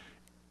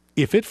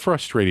 If it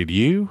frustrated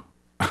you,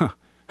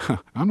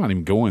 I'm not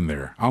even going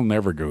there. I'll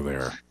never go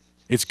there.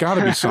 It's got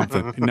to be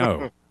something.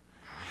 No.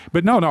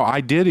 But no,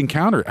 I did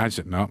encounter it. I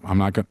said, no, I'm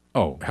not going to.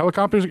 Oh,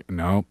 helicopters?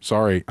 No,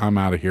 sorry, I'm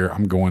out of here.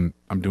 I'm doing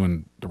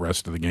the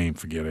rest of the game.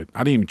 Forget it. I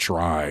didn't even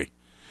try.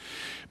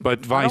 But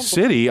Vice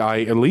City,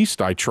 at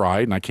least I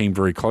tried, and I came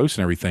very close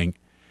and everything.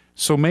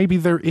 So maybe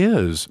there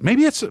is.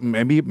 Maybe it's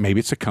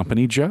a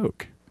company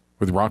joke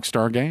with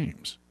Rockstar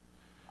Games.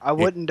 I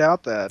wouldn't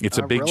doubt that. It's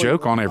a big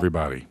joke on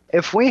everybody.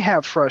 If we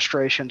have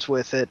frustrations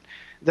with it,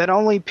 then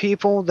only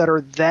people that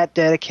are that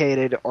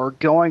dedicated are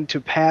going to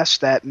pass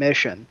that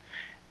mission.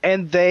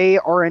 And they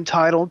are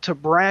entitled to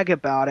brag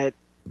about it.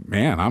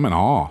 Man, I'm in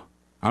awe.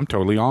 I'm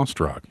totally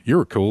awestruck.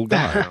 You're a cool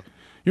guy.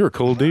 You're a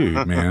cool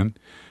dude, man.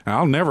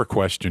 I'll never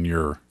question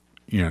your,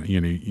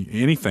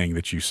 anything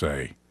that you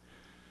say.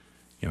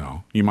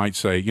 You might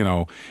say,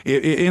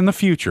 in the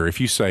future, if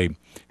you say,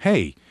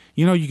 "Hey,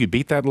 you could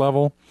beat that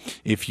level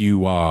if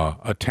you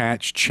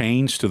attach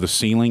chains to the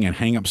ceiling and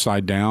hang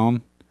upside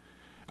down,"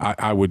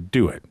 I would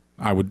do it.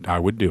 I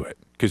would do it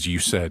because you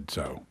said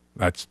so.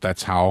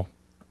 That's how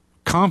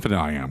confident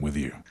I am with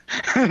you.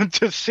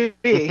 To see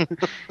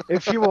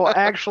if you will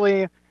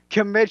actually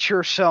commit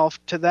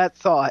yourself to that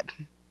thought.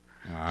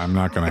 I'm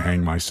not going to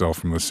hang myself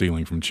from the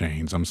ceiling from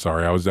chains. I'm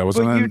sorry. That was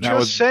an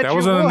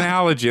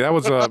analogy. That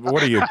was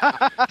what are you?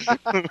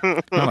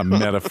 Not a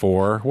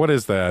metaphor. What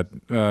is that?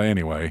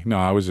 Anyway,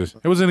 no, it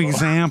was an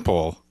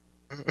example.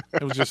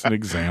 It was just an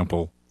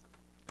example.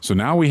 So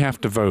now we have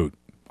to vote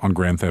on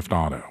Grand Theft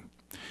Auto.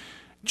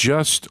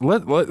 Just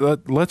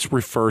let's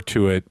refer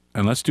to it,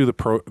 and let's do the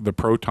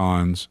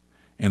protons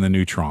and the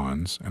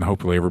neutrons, and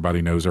hopefully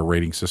everybody knows our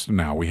rating system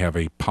now. We have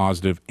a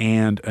positive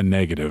and a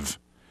negative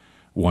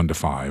 1 to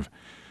 5.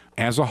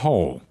 As a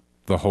whole,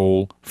 the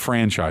whole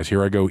franchise.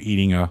 Here I go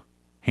eating a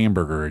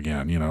hamburger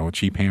again, a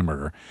cheap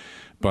hamburger.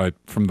 But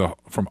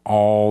from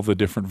all the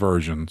different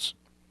versions,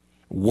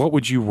 what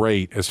would you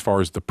rate as far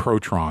as the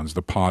protons,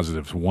 the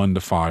positives, 1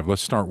 to 5?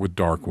 Let's start with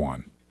Dark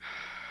One.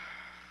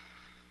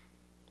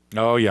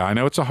 Oh, yeah, I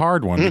know it's a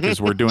hard one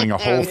because we're doing a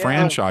whole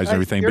franchise and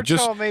everything. You're but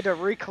just telling me to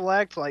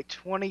recollect like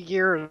 20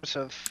 years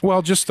of...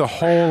 Well, just the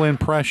whole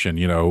impression,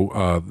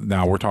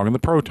 now we're talking the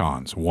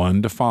protons,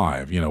 1 to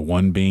 5,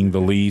 1 being the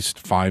least,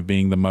 5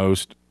 being the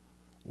most.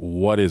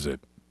 What is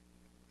it?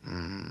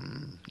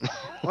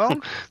 Well,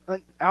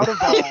 out of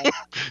all.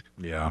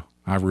 Yeah,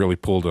 I really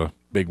pulled a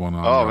big one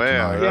on Oh, you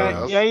man.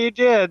 tonight. Yeah, you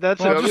did.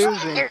 That's Well, a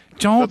just- doozy.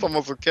 That's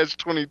almost a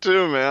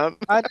catch-22, man.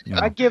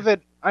 I give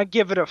it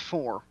a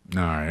 4. All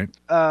right.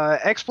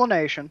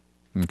 Explanation.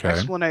 Okay.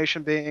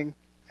 Explanation being,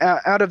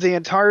 out of the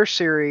entire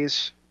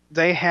series,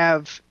 they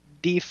have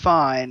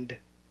defined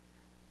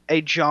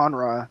a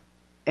genre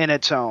in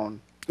its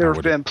own. There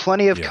have been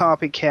plenty of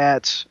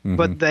copycats,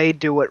 but they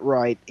do it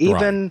right.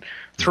 Even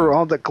through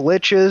all the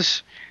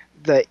glitches,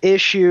 the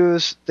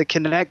issues, the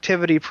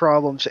connectivity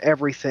problems,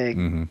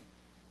 everything,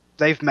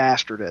 they've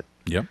mastered it.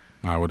 Yep,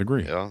 I would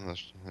agree. Yeah.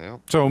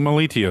 So,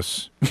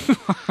 Meletius,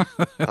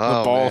 the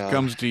ball man.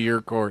 comes to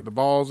your court. The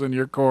ball's in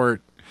your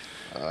court.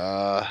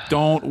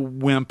 Don't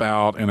wimp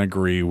out and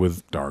agree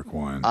with Dark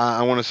One.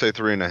 I want to say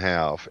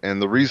 3.5, and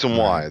the reason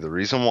why,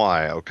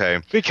 okay?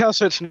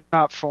 Because it's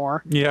not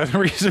 4. Yeah, the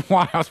reason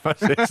why I was about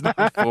to say it's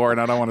not 4, and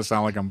I don't want to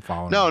sound like I'm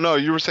following. No,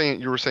 you were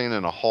saying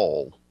in a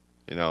whole.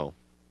 You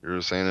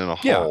were saying in a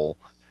whole.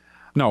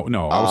 No,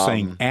 I was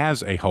saying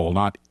as a whole,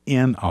 not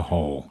in a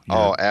whole.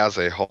 Oh, as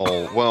a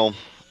whole. Well,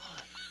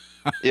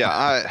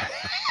 yeah,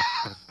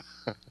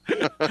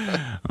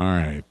 All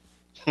right.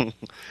 There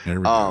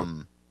we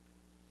go.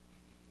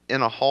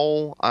 In a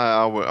whole,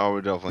 I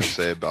would definitely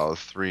say about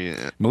 3.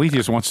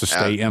 Meletius wants to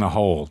stay in a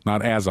hole,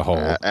 not as a whole.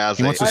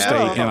 He wants to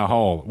stay in a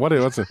hole.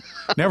 What's a?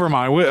 Never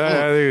mind.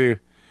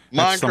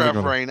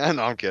 Minecraft brain.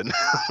 No, I'm kidding.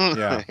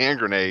 Yeah. Hand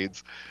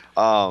grenades.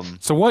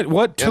 So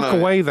what took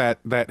away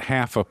that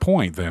half a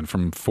point then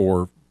from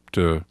 4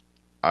 to?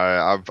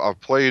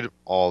 I've played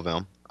all of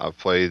them. I've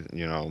played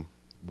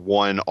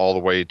 1 all the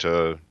way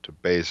to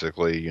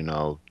basically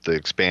the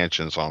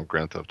expansions on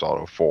Grand Theft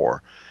Auto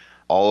 4.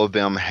 All of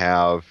them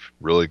have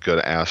really good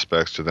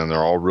aspects to them.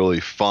 They're all really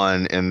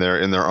fun in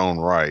their own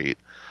right.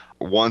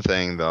 One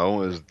thing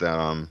though is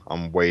that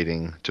I'm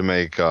waiting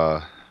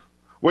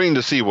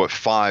to see what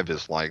 5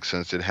 is like,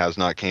 since it has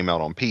not came out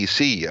on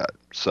PC yet.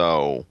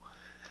 So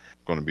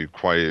going to be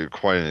quite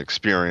an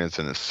experience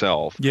in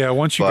itself. Yeah,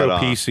 once you go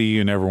PC,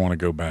 you never want to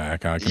go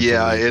back. I completely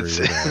agree with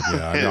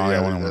that.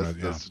 Yeah,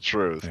 that's the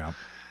truth. Yeah,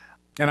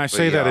 and I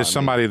say that as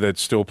somebody that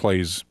still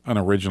plays an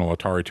original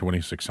Atari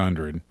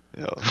 2600.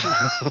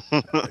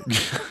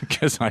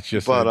 Because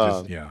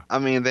I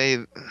mean,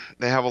 they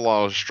have a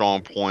lot of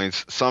strong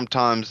points.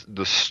 Sometimes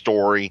the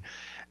story,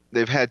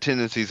 they've had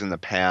tendencies in the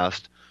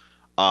past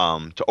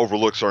to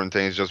overlook certain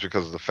things just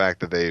because of the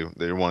fact that they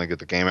want to get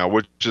the game out,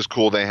 which is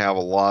cool. They have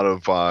a lot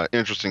of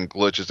interesting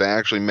glitches that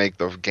actually make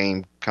the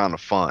game kind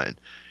of fun.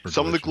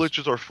 Some of the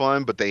glitches are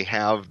fun, but they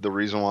have, the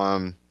reason why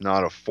I'm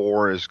not a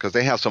 4 is because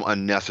they have some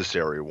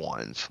unnecessary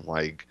ones.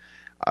 Like,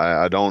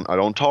 I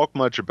don't talk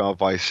much about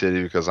Vice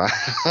City because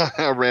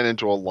I ran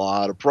into a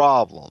lot of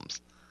problems.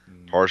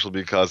 Partially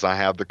because I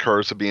have the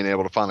curse of being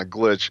able to find a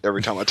glitch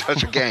every time I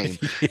touch a game.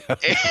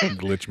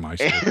 Glitch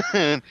meister.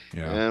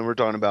 And we're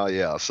talking about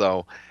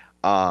so.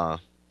 But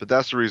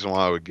that's the reason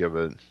why I would give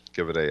it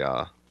a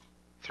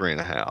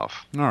 3.5.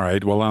 All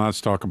right. Well, then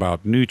let's talk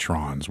about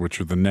neutrons, which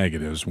are the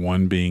negatives.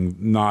 1 being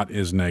not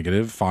as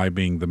negative, 5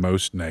 being the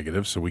most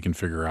negative, so we can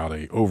figure out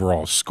a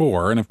overall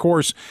score. And of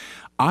course,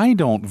 I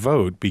don't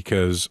vote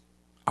because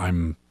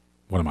I'm,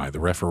 the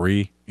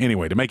referee?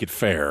 Anyway, to make it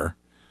fair,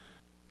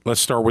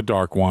 let's start with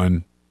Dark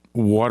One.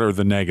 What are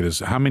the negatives?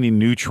 How many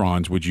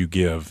neutrons would you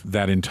give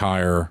that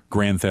entire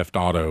Grand Theft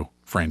Auto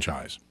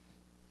franchise?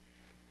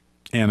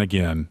 And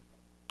again,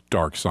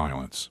 dark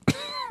silence.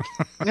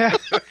 Yeah.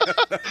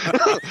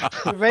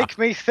 You make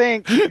me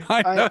think.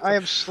 I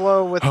am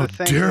slow with the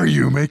thinking. How dare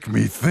you make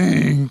me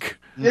think?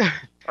 Yeah.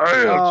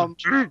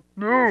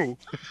 No.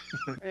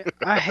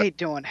 I hate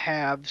doing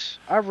halves.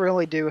 I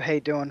really do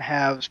hate doing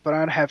halves, but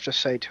I'd have to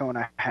say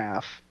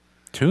 2.5.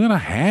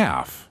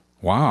 2.5?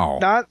 Wow.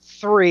 Not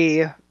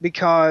 3,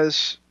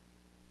 because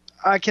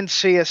I can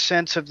see a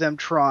sense of them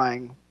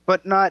trying,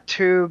 but not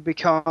 2,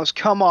 because,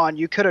 come on,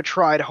 you could have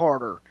tried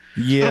harder.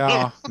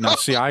 Yeah. No,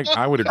 see,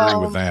 I would agree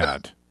with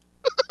that.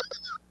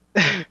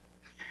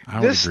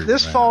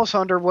 This falls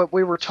under what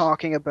we were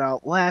talking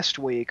about last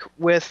week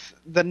with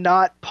the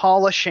not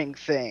polishing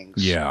things.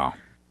 Yeah.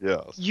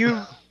 Yes.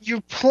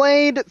 You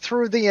played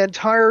through the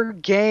entire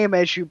game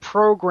as you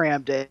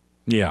programmed it.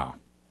 Yeah.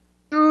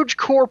 Huge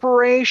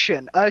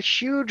corporation, a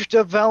huge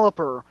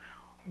developer.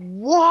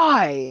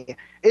 Why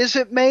is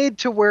it made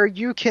to where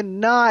you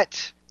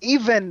cannot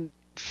even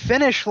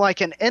finish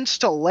like an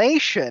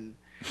installation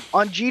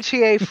on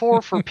GTA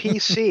 4 for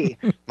PC?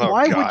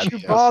 Why would you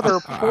bother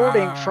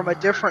porting from a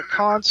different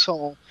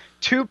console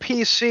to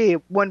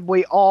PC when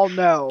we all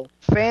know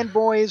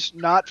fanboys,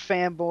 not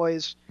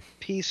fanboys,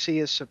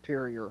 PC is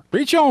superior?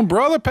 Reach on,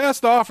 brother, pass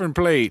the offering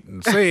plate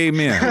and say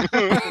amen.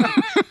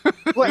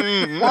 Why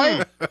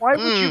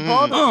would you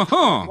bother?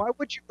 Why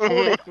would you port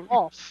it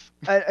off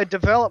a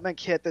development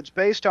kit that's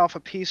based off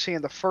of PC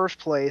in the first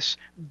place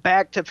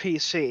back to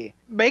PC?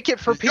 Make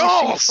it for PC.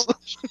 Yes!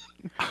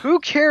 Who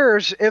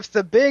cares if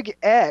the big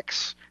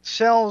X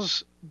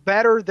sells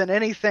better than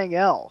anything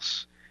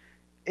else?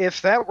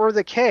 if that were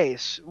the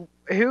case,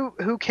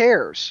 who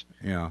cares?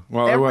 Yeah.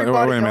 Well, wait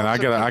a minute. I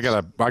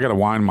gotta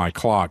wind my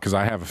clock because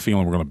I have a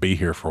feeling we're going to be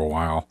here for a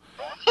while.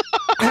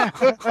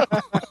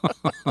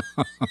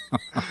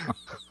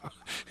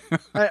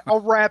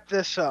 I'll wrap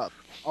this up.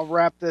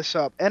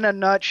 In a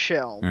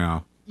nutshell.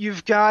 Yeah.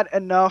 You've got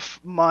enough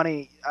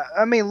money.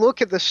 I mean,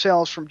 look at the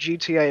sales from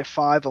GTA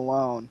 5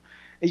 alone.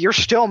 You're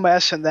still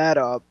messing that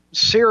up.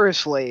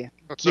 Seriously,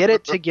 get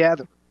it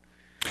together.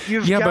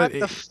 You've got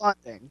the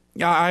funding.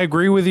 Yeah, I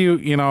agree with you.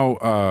 You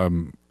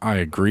know, I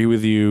agree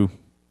with you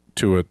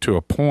to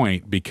a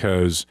point,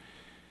 because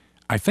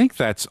I think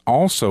that's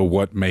also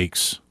what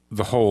makes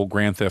the whole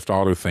Grand Theft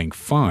Auto thing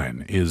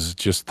fun, is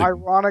just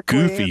the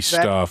goofy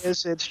stuff.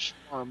 Is its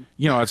charm.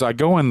 You know, as I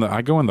go in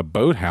the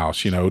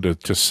boathouse, you know,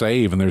 to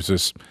save, and there's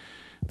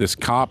this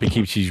cop.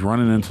 He's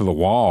running into the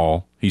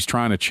wall. He's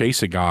trying to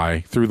chase a guy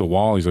through the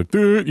wall. He's like,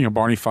 you know,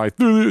 Barney Fife.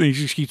 He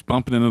just keeps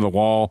bumping into the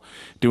wall,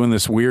 doing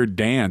this weird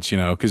dance, you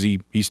know, because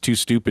he's too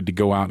stupid to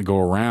go out and go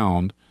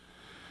around.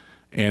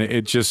 And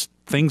it just,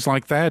 things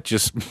like that,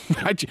 just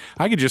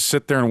I could just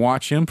sit there and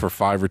watch him for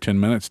 5 or 10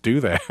 minutes do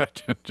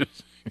that.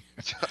 Just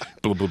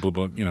blah, blah, blah,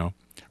 blah, you know,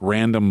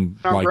 random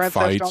like Grand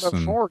fights. Theft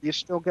Auto 4,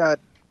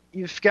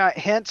 you've got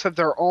hints of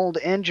their old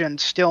engine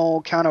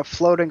still kind of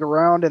floating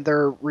around in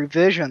their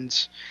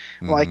revisions,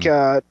 like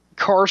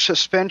car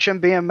suspension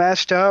being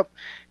messed up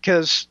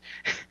because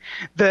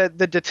the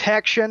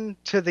detection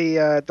to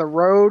the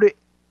road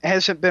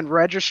hasn't been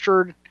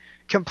registered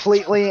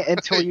completely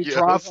until you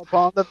drive up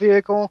on the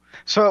vehicle.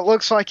 So it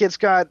looks like it's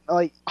got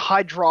like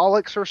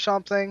hydraulics or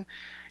something.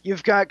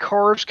 You've got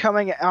cars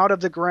coming out of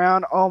the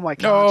ground. Oh my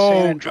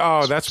God!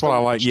 Oh, that's what I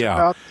like.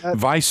 Yeah,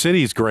 Vice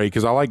City's great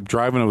because I like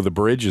driving over the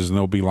bridges, and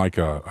there'll be like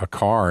a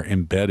car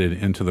embedded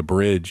into the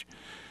bridge.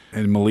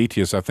 And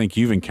Meletius, I think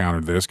you've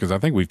encountered this because I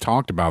think we've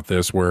talked about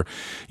this, where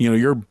you know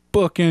you're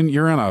in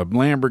a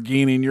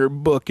Lamborghini and you're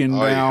booking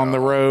down the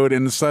road,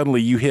 and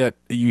suddenly you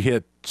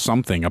hit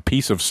something, a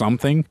piece of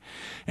something,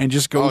 and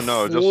just go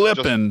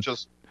flipping.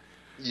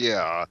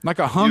 Yeah. Like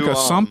a hunk of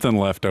something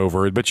left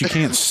over, but you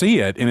can't see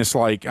it. And it's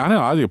like, I don't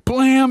know, I do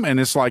blam, and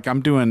it's like I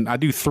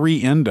do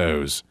 3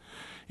 endos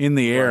in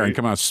the air and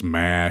come out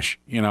smash.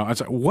 You know,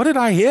 it's like, what did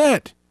I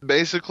hit?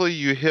 Basically,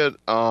 you hit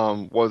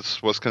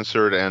what's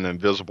considered an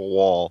invisible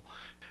wall.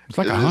 It's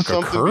like a hunk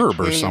of curb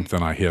or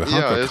something I hit, a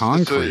hunk of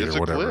concrete or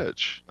whatever.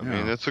 It's a glitch. I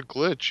mean, it's a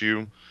glitch.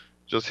 You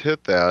just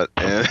hit that,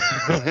 and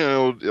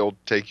it'll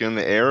take you in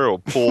the air. It'll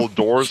pull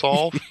doors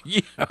off.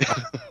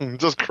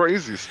 Just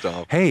crazy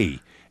stuff. Hey,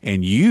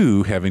 and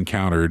you have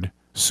encountered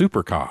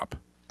Super Cop.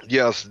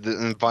 Yes,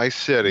 in Vice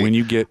City. When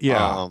you get,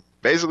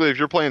 basically, if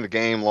you're playing the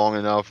game long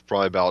enough,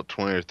 probably about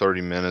 20 or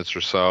 30 minutes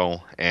or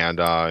so, and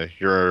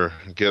you're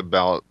get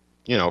about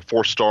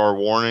 4-star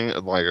warning,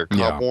 like a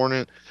cop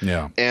warning.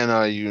 Yeah.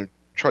 And you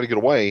try to get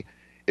away.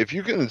 If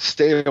you can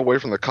stay away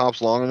from the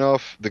cops long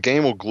enough, the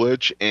game will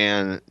glitch,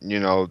 and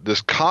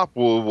this cop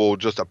will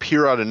just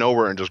appear out of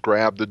nowhere and just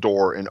grab the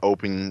door and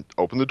open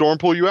the door and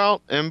pull you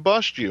out and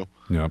bust you.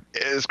 Yeah,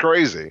 it's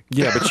crazy.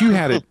 Yeah, but you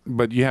had it.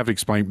 But you have to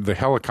explain the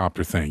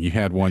helicopter thing. You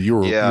had one. You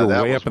were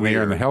way up in the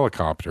air in the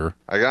helicopter.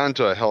 I got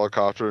into a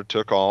helicopter,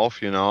 took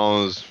off. I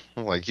was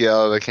like,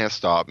 they can't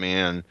stop me,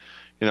 and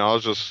I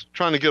was just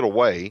trying to get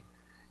away.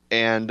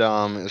 And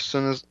as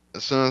soon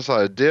as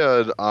I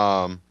did,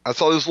 I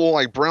saw this little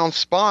like brown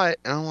spot,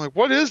 and I'm like,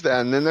 "What is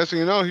that?" And then next thing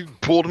you know, he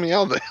pulled me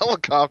out of the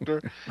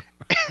helicopter,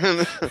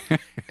 and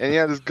he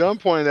had his gun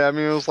pointed at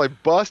me. And it was like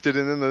busted,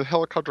 and then the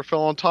helicopter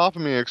fell on top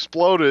of me,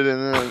 exploded,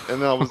 and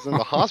then I was in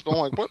the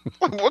hospital. I'm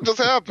like, what just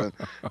happened?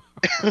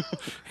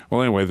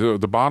 Well, anyway,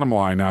 the bottom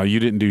line now,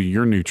 you didn't do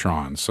your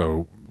neutrons,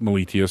 so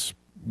Meletius,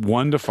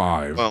 1 to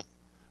 5,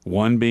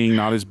 1 being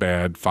not as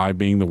bad, 5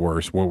 being the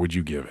worst. What would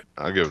you give it?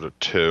 I'll give it a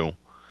 2.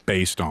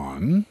 Based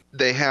on?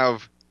 They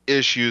have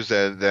issues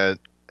that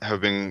have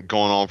been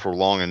going on for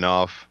long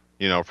enough,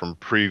 from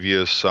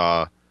previous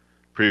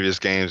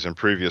games and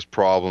previous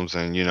problems,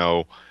 and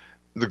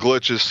the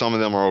glitches, some of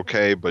them are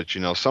okay, but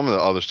some of the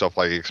other stuff,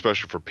 like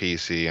especially for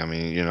PC, I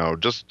mean,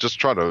 just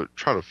try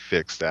to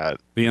fix that.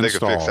 The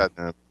install. They could fix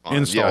that.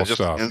 Install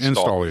stuff.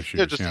 Install issues.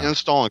 Yeah, just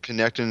install and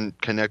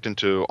connecting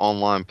to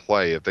online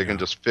play. If they can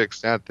just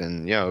fix that,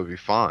 then it would be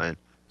fine.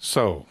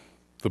 So,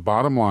 the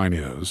bottom line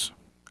is,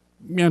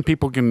 and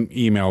people can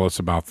email us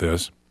about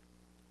this,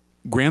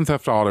 Grand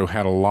Theft Auto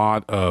had a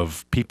lot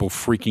of people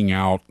freaking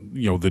out,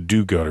 the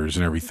do-gooders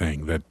and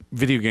everything, that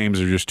video games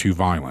are just too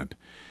violent.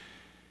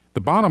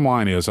 The bottom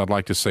line is, I'd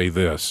like to say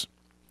this,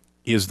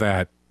 is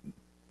that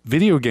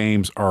video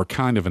games are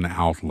kind of an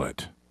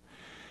outlet.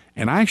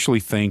 And I actually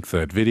think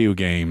that video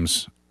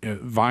games,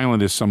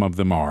 violent as some of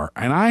them are,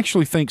 and I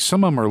actually think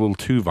some of them are a little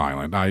too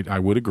violent. I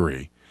would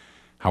agree.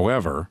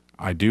 However,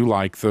 I do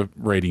like the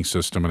rating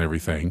system and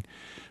everything,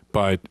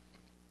 but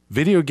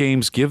video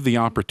games give the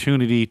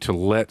opportunity to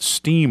let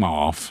steam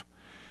off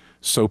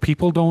so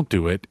people don't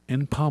do it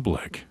in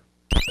public.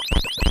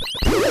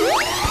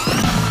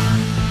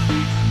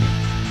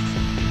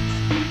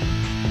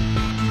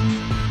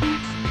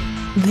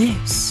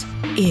 This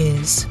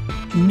is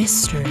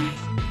mystery.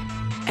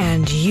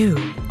 And you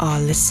are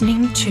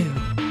listening to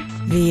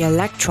The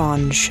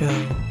Electron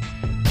Show.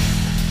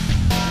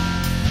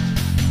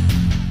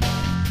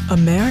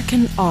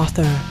 American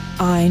author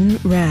Ayn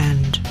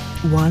Rand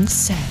once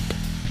said,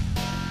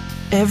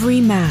 "Every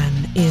man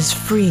is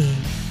free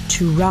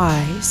to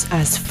rise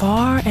as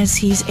far as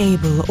he's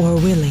able or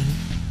willing,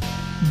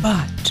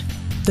 but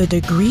the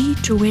degree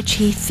to which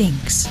he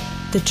thinks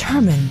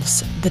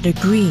determines the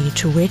degree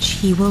to which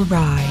he will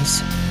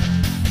rise."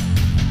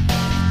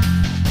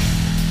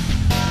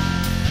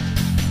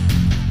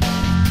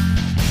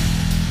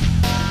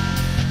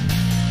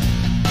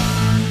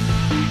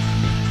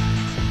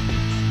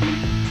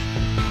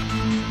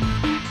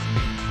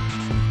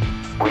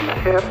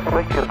 Can't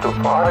make a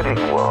dividing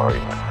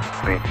line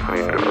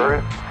between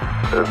Earth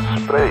and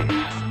space.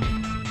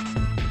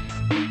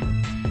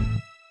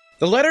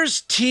 The letters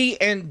T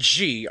and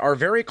G are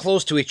very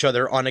close to each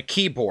other on a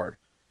keyboard.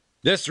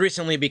 This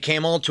recently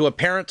became all too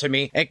apparent to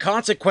me, and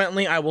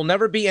consequently I will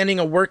never be ending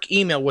a work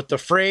email with the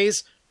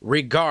phrase,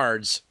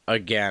 "regards,"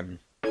 again.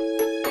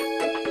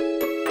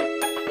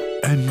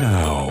 And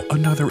now,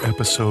 another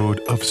episode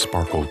of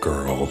Sparkle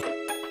Girl.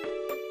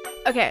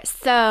 Okay,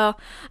 so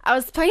I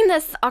was playing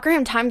this Ocarina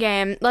of Time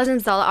game, Legend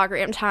of Zelda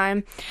Ocarina of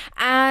Time,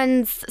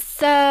 and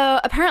so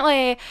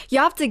apparently you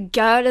have to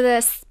go to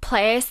this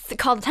place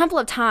called the Temple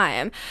of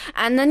Time,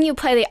 and then you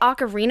play the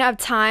Ocarina of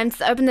Time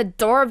to open the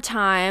Door of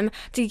Time,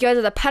 to go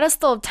to the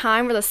Pedestal of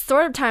Time where the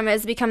Sword of Time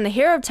is, to become the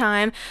Hero of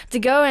Time, to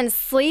go and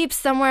sleep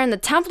somewhere in the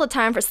Temple of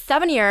Time for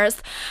 7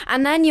 years,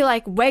 and then you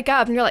like wake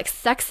up and you're like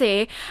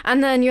sexy,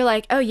 and then you're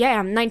like, oh yeah,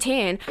 I'm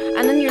 19,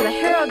 and then you're the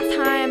Hero of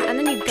Time, and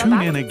then you go Tune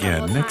back in to the Temple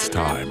again of next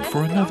time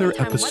for another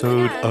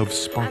episode of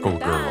Sparkle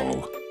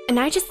Girl. And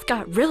I just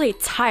got really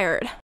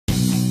tired.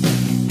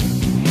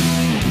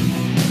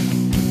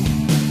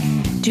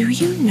 Do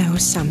you know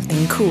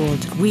something cool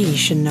that we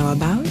should know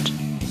about?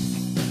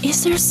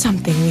 Is there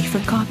something we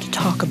forgot to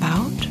talk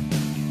about?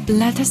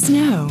 Let us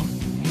know.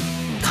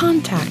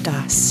 Contact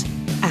us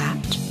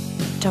at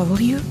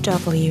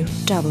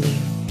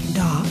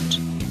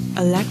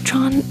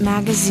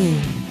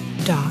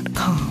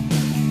www.electronmagazine.com.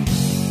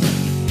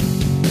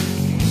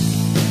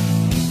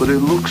 But it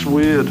looks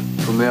weird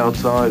from the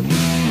outside.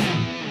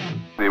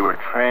 They were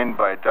trained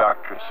by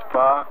Dr.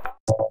 Spock.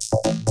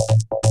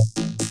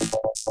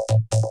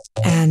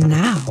 And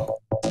now,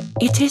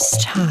 it is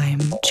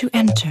time to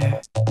enter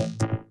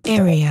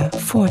Area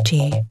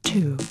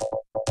 42,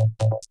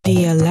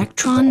 the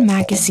Electron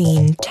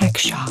Magazine Tech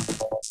Shop.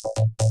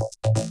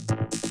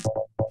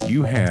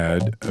 You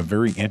had a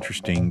very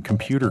interesting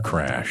computer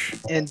crash.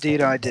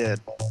 Indeed, I did.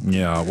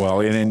 Yeah,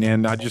 well,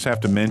 and I just have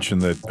to mention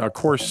that, of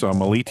course,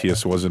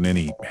 Meletius wasn't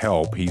any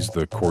help. He's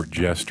the court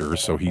jester,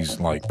 so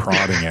he's like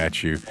prodding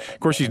at you. Of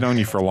course, he's known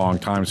you for a long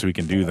time, so he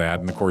can do that.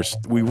 And of course,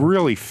 we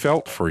really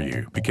felt for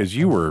you because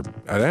you were,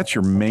 that's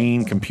your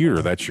main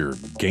computer. That's your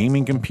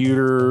gaming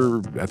computer.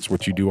 That's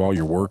what you do all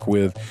your work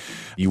with.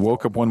 You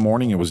woke up one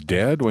morning, it was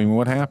dead. I mean,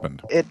 what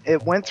happened?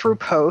 It went through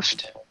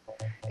post.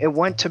 It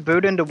went to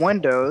boot into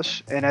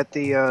Windows, and at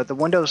the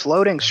Windows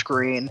loading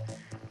screen,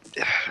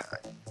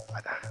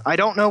 I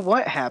don't know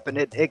what happened.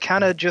 It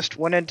kind of just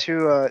went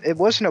into it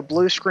wasn't a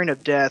blue screen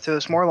of death. It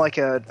was more like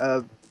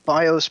a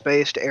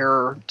BIOS-based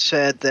error.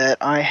 Said that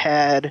I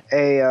had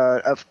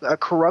a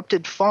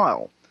corrupted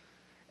file,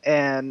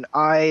 and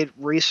I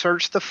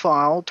researched the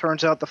file.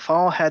 Turns out the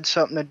file had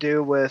something to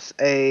do with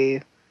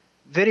a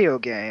video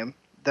game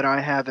that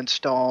I had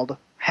installed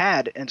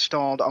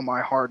on my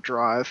hard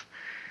drive.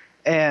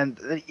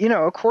 And, you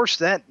know, of course,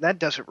 that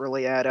doesn't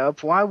really add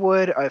up. Why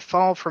would a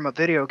file from a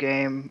video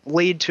game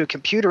lead to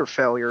computer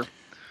failure?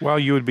 Well,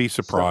 you would be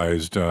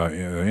surprised.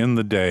 In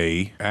the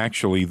day,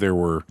 actually, there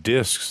were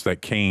disks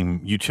that came,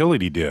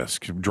 utility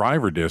disks,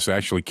 driver disks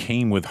actually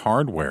came with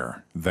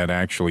hardware that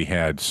actually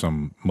had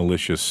some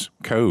malicious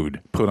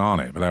code put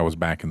on it. But that was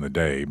back in the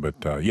day. But,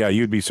 yeah,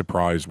 you'd be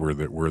surprised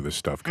where this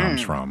stuff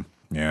comes from.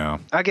 Yeah.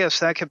 I guess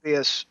that could be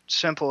as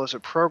simple as a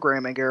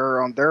programming error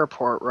on their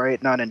part,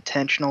 right? Not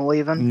intentional,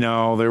 even.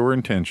 No, they were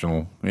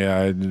intentional.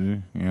 Yeah,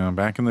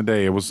 back in the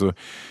day, it was the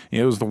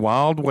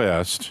Wild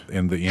West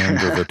in the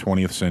end of the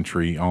 20th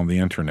century on the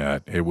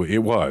internet. It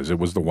was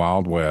the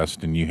Wild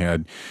West, and you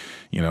had,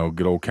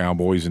 good old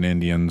cowboys and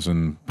Indians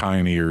and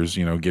pioneers,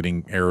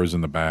 getting arrows in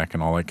the back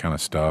and all that kind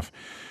of stuff.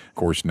 Of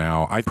course,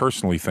 now I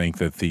personally think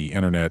that the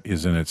internet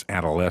is in its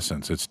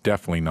adolescence. It's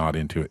definitely not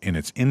in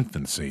its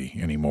infancy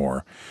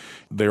anymore.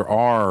 There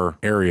are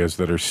areas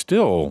that are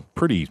still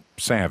pretty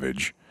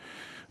savage,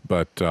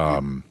 but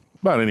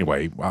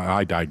anyway,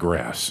 I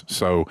digress.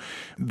 So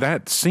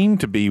that seemed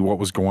to be what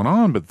was going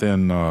on, but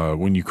then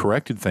when you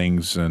corrected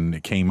things and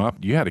it came up,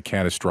 you had a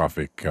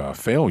catastrophic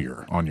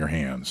failure on your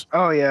hands.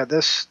 Oh yeah,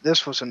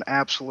 this was an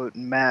absolute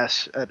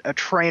mess, a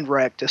train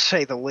wreck to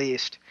say the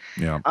least.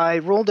 Yeah. I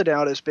ruled it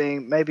out as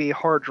being maybe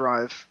hard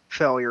drive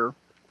failure.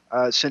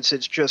 Since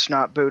it's just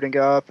not booting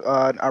up.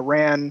 I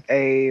ran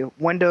a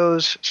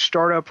Windows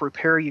startup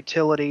repair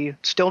utility,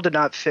 still did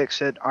not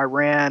fix it. I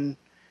ran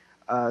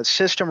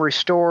system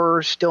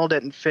restore, still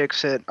didn't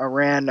fix it. I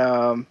ran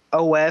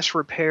OS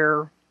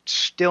repair,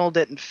 still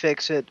didn't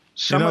fix it.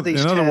 Some of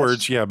these in other tests,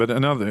 words, yeah, but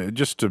in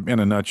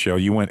a nutshell,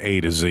 you went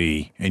A to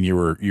Z, and you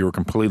were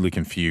completely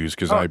confused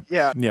because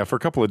for a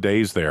couple of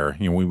days there,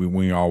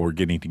 we all were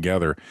getting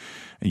together,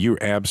 and you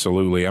were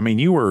absolutely. I mean,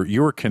 you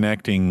were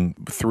connecting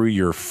through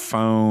your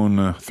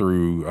phone,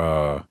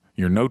 through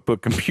your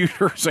notebook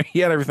computer, so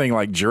you had everything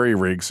like jury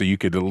rigged, so you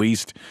could at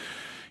least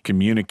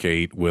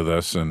communicate with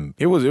us, and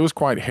it was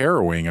quite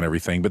harrowing and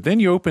everything. But then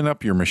you open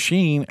up your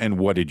machine, and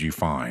what did you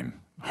find,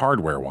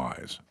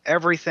 hardware-wise?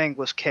 everything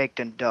was caked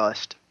in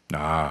dust.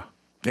 Ah,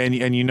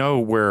 and you know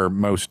where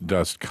most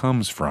dust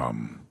comes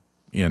from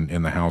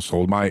in the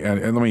household.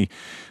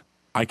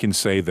 I can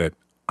say that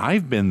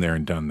I've been there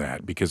and done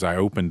that because I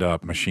opened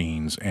up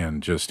machines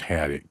and just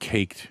had it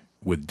caked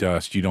with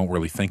dust. You don't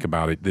really think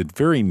about it. The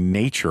very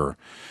nature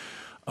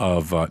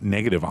of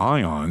negative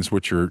ions,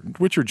 which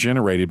are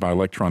generated by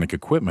electronic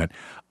equipment,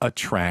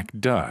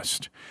 attract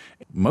dust.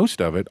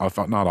 Most of it, if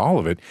not all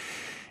of it,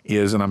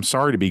 is, and I'm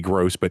sorry to be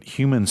gross, but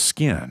human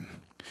skin.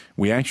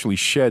 We actually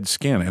shed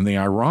skin, and the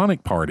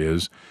ironic part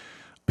is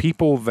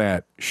people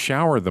that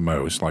shower the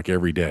most, like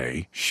every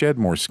day, shed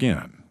more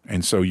skin.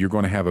 And so you're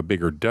going to have a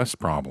bigger dust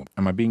problem.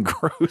 Am I being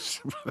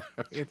gross?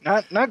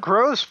 Not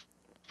gross,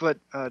 but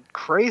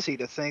crazy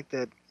to think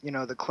that,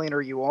 the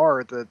cleaner you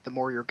are, the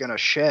more you're going to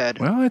shed.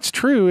 Well, it's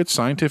true. It's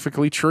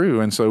scientifically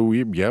true. And so,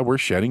 we're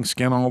shedding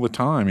skin all the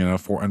time.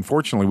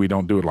 Unfortunately, we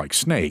don't do it like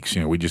snakes.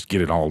 We just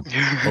get it all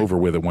over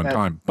with at one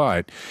time.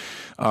 But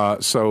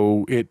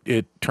so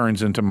it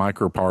turns into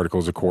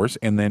microparticles, of course,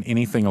 and then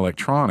anything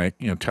electronic,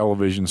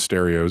 television,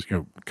 stereos,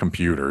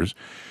 computers,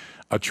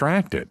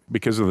 attract it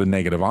because of the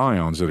negative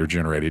ions that are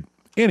generated.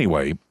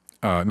 Anyway,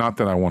 not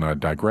that I want to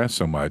digress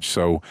so much.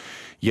 So,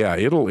 yeah,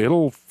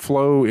 it'll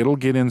flow, it'll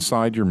get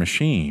inside your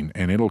machine,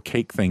 and it'll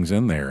cake things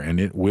in there, and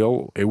it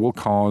will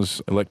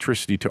cause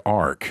electricity to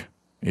arc.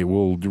 It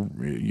will,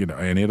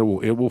 and it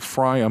will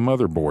fry a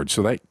motherboard.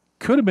 So that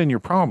could have been your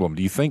problem.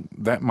 Do you think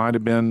that might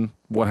have been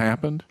what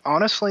happened?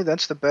 Honestly,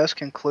 that's the best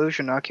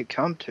conclusion I could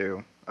come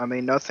to. I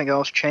mean, nothing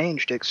else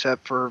changed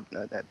except for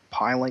that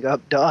piling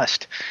up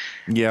dust.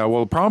 Yeah,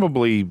 well,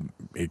 probably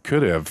it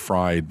could have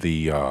fried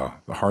the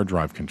hard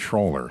drive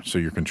controller. So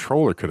your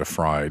controller could have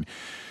fried.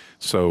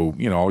 So,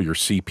 all your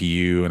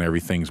CPU and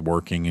everything's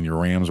working and your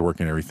RAM's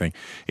working and everything.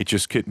 It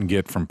just couldn't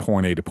get from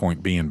point A to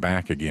point B and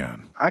back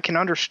again. I can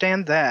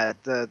understand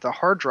that, the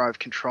hard drive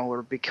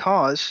controller,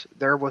 because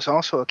there was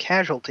also a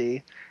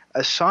casualty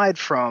aside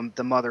from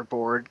the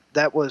motherboard.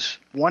 That was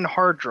one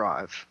hard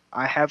drive.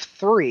 I have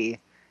 3.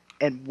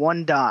 And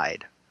 1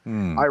 died.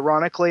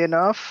 Ironically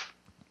enough,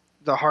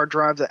 the hard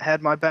drive that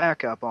had my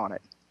backup on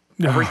it.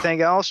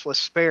 Everything else was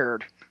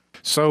spared.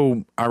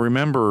 So I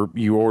remember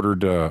you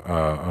ordered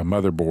a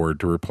motherboard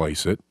to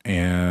replace it,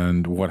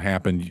 and what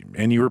happened?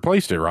 And you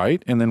replaced it,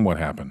 right? And then what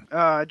happened?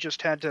 I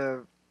just had to,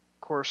 of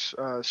course,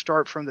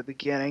 start from the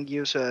beginning,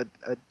 use a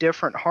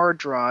different hard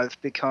drive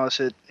because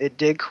it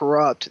did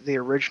corrupt the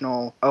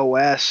original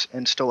OS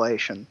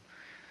installation.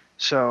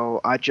 So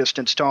I just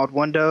installed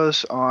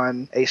Windows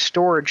on a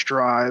storage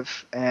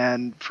drive,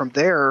 and from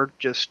there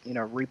just,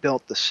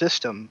 rebuilt the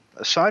system.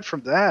 Aside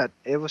from that,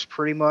 it was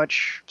pretty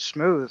much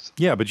smooth.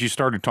 Yeah, but you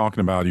started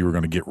talking about you were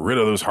going to get rid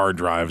of those hard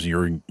drives.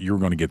 You were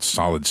going to get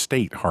solid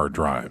state hard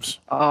drives.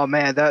 Oh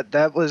man,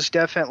 that was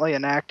definitely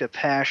an act of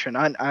passion.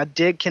 I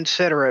did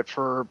consider it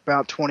for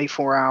about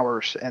 24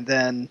 hours, and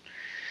then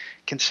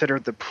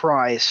considered the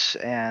price,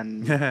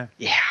 and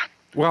yeah.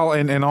 Well,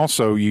 and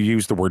also you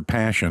used the word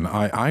passion.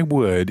 I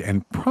would,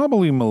 and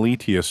probably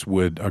Meletius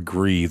would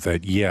agree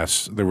that,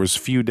 yes, there was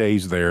few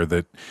days there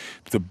that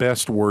the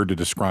best word to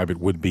describe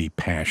it would be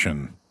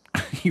passion.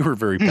 You were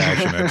very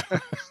passionate.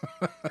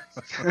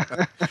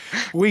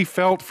 We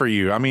felt for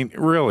you. I mean,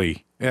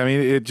 really. I mean,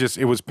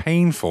 it was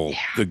painful. Yeah.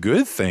 The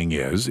good thing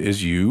is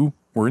you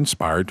were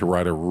inspired to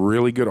write a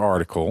really good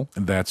article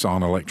that's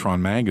on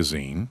Electron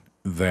Magazine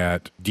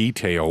that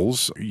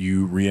details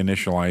you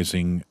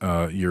reinitializing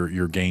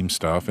your game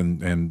stuff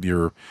and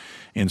your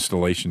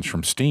installations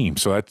from Steam.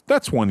 So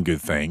that's one good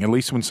thing. At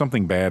least when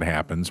something bad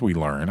happens, we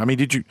learn. I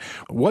mean,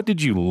 what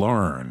did you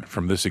learn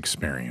from this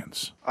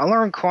experience? I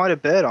learned quite a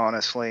bit,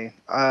 honestly.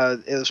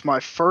 It was my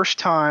first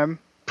time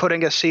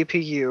putting a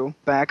CPU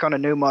back on a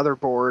new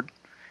motherboard,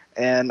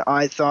 and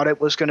I thought it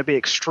was going to be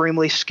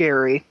extremely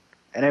scary,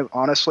 and it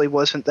honestly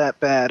wasn't that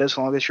bad. As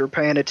long as you're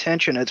paying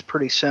attention, it's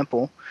pretty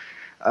simple.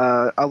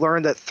 I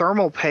learned that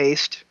thermal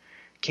paste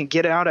can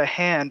get out of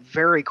hand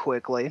very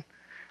quickly.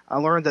 I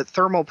learned that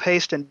thermal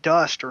paste and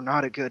dust are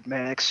not a good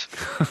mix.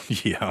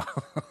 Yeah.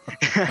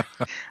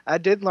 I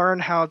did learn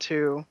how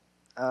to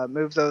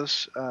move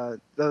those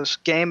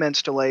game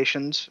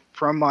installations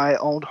from my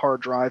old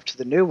hard drive to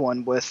the new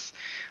one with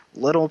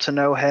little to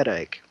no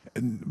headache.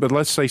 But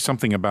let's say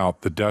something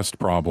about the dust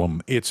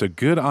problem. It's a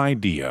good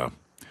idea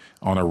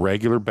on a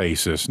regular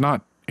basis,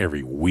 not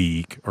every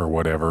week or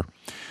whatever.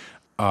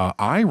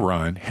 I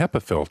run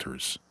HEPA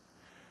filters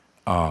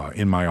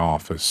in my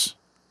office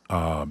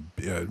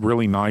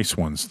really nice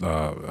ones,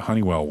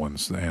 Honeywell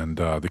ones, and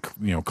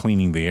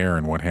cleaning the air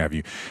and what have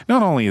you.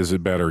 Not only is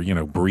it better,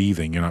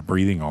 breathing, you're not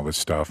breathing all this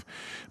stuff,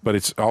 but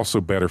it's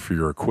also better for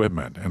your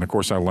equipment. And of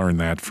course, I learned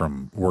that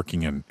from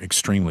working in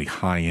extremely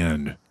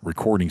high-end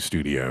recording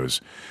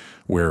studios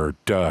where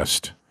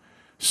dust,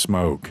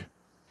 smoke,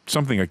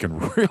 something that can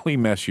really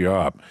mess you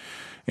up,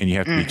 and you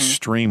have to be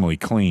extremely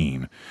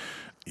clean.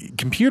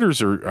 Computers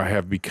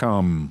have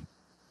become,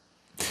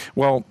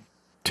 well,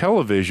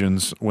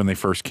 televisions, when they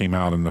first came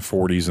out in the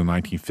 40s and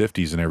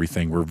 1950s and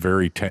everything, were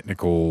very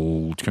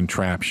technical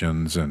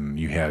contraptions, and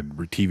you had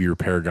TV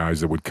repair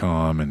guys that would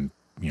come and,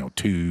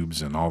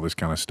 tubes and all this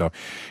kind of stuff.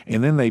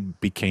 And then they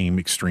became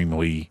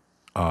extremely,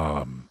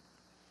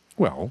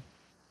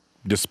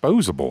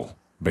 disposable,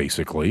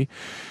 basically.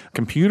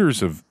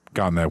 Computers have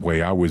gotten that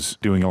way. I was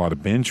doing a lot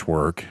of bench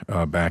work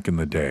back in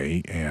the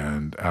day,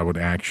 and I would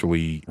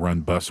actually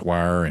run bus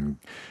wire and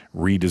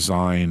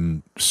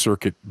redesign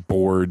circuit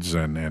boards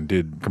and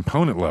did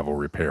component level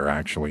repair,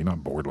 actually,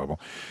 not board level.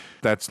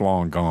 That's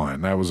long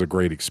gone. That was a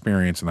great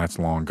experience, and that's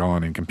long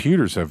gone. And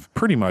computers have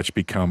pretty much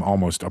become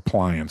almost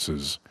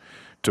appliances.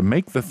 To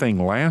make the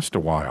thing last a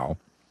while,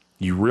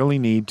 you really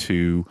need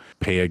to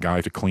pay a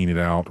guy to clean it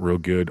out real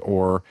good,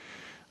 or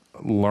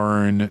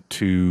learn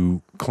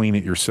to clean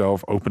it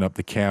yourself, open up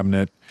the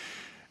cabinet.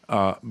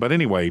 But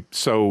anyway,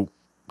 so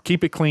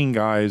keep it clean,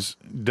 guys.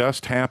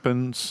 Dust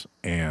happens,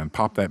 and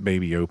pop that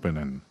baby open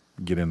and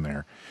get in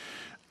there.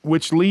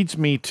 Which leads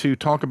me to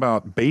talk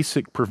about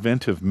basic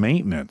preventive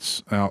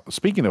maintenance. Now,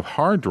 speaking of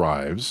hard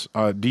drives,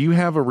 do you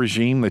have a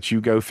regime that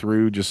you go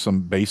through, just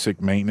some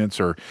basic maintenance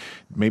or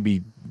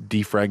maybe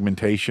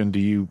defragmentation? Do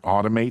you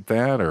automate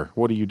that, or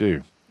what do you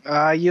do?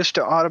 I used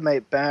to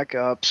automate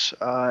backups,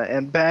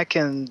 and back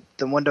in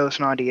the Windows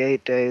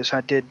 98 days,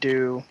 I did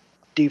do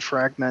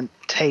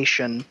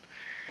defragmentation.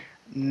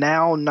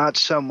 Now, not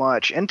so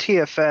much.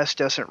 NTFS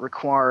doesn't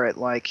require it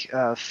like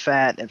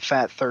FAT and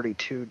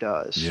FAT32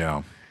 does.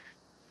 Yeah.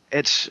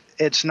 It's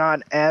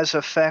not as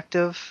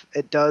effective.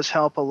 It does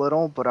help a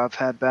little, but I've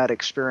had bad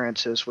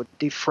experiences with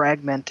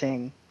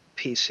defragmenting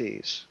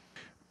PCs.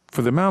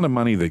 For the amount of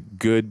money that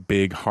good,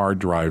 big hard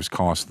drives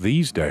cost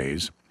these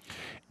days,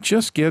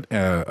 just get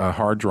a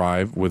hard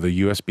drive with a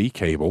USB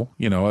cable,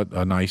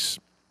 a nice,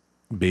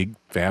 big,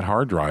 fat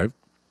hard drive.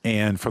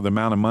 And for the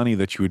amount of money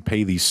that you would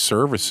pay these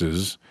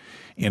services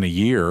in a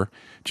year,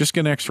 just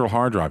get an extra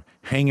hard drive,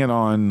 hang it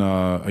on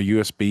a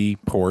USB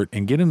port,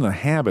 and get in the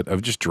habit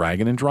of just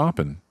dragging and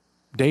dropping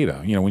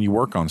data, when you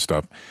work on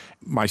stuff.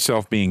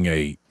 Myself being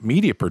a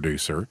media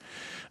producer,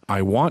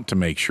 I want to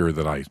make sure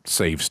that I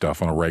save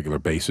stuff on a regular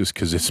basis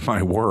because it's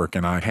my work,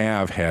 and I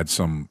have had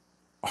some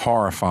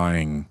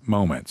horrifying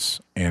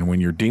moments. And when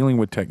you're dealing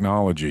with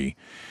technology,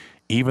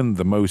 even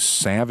the most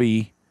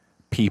savvy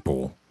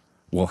people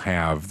will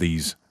have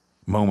these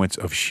moments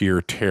of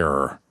sheer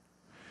terror.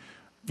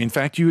 In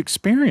fact, you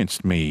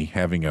experienced me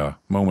having a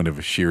moment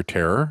of sheer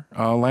terror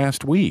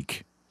last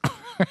week.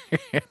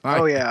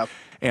 Yeah.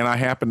 And I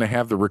happen to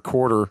have the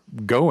recorder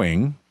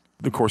going.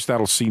 Of course,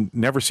 that'll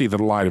never see the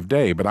light of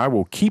day, but I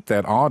will keep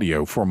that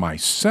audio for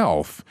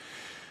myself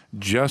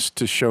just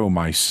to show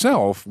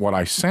myself what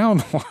I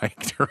sound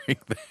like during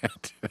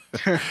that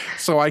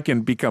so I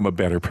can become a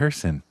better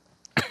person.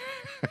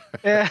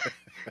 Yeah.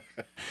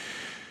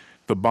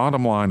 The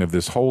bottom line of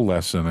this whole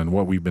lesson and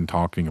what we've been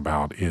talking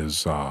about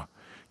is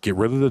get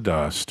rid of the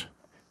dust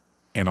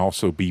and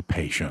also be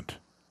patient.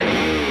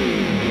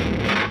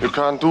 You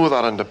can't do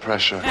that under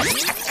pressure.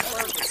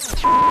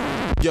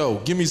 Yo,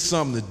 give me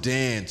something to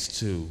dance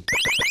to.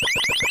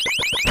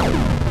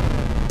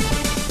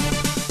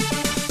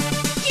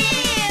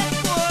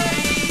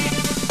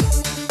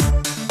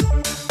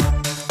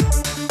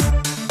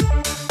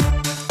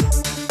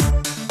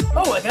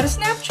 Oh, I got a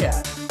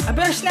Snapchat. I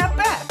better snap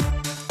back.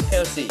 Okay,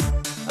 let's see.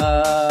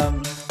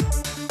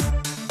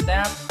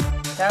 Snap,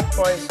 tap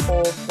twice,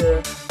 hold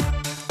to...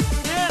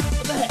 Snap,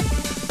 what the heck?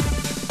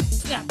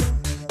 Snap.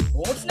 It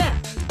won't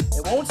snap.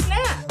 It won't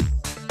snap.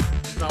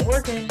 It's not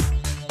working.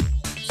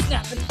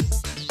 Snapping.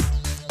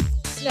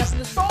 Snapping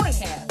this phone in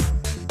half.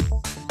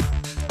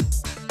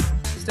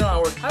 Still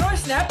not working. How do I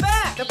snap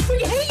back? I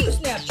freaking hate you,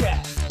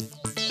 Snapchat.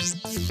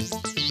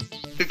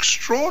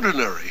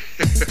 Extraordinary.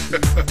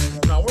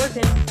 It's not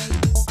working.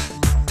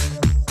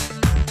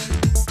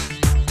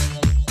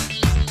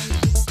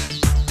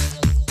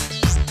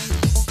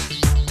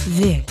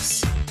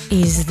 This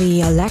is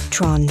the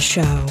Electron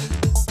Show.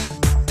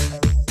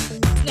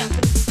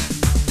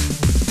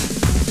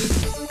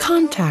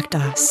 Contact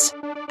us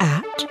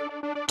at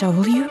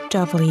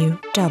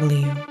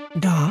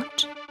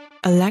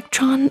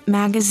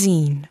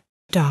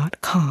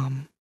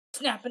www.electronmagazine.com.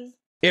 Snapping.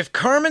 If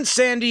Carmen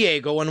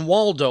Sandiego and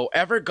Waldo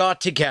ever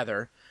got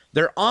together,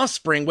 their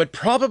offspring would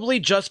probably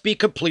just be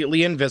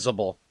completely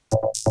invisible.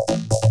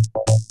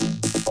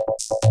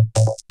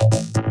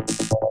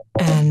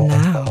 And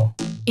now,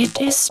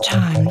 it is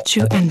time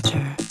to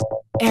enter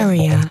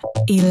Area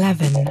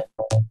 11,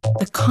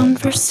 the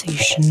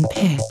Conversation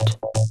Pit.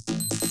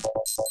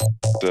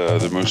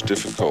 the most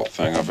difficult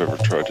thing I've ever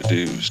tried to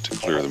do is to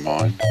clear the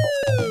mind.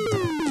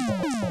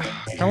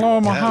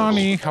 Hello, my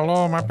honey.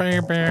 Hello, my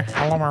baby.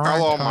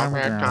 Hello, my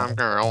ragtime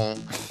girl.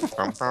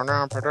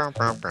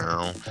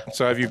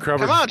 So have you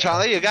recovered? Come on,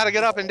 Charlie, you got to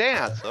get up and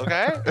dance,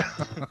 okay?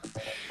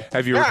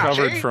 Have you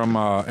recovered from?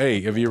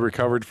 Have you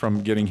recovered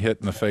from getting hit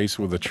in the face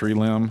with a tree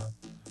limb?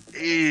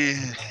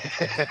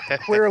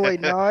 Clearly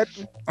not.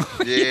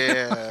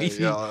 Yeah.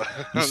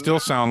 You still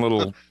sound a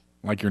little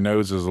like your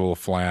nose is a little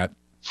flat.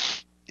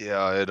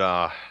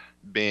 Yeah,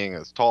 being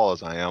as tall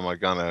as I am, I've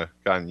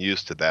gotten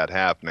used to that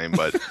happening.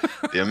 But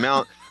the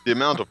amount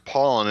of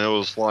pollen, it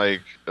was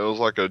like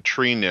a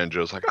tree ninja. It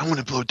was like, I'm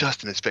gonna blow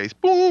dust in his face.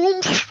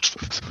 Boom.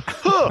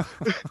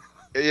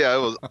 Yeah, it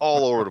was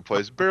all over the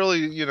place.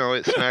 Barely,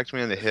 it smacked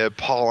me in the head,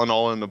 pollen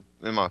all in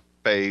my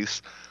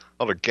face.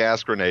 A little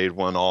gas grenade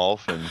went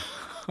off, and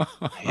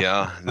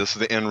yeah, this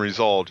is the end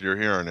result. You're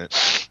hearing it.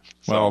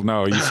 So, well,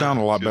 no, you sound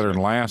a lot better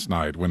than last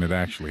night when it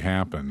actually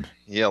happened.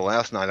 Yeah,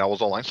 last night I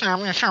was all like, yeah,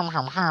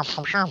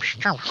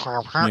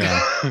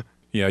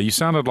 you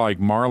sounded like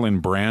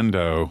Marlon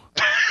Brando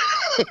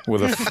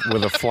with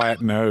a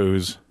flat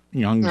nose.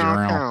 Young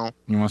girl,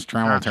 you must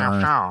travel to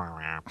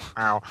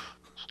her.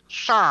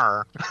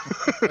 Sure.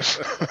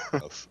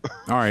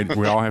 All right,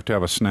 we all have to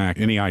have a snack.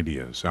 Any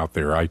ideas out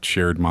there? I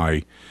shared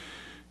my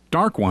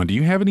dark one. Do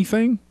you have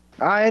anything?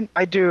 I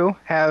do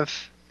have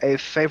a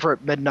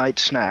favorite midnight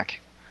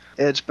snack.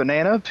 It's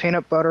banana,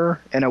 peanut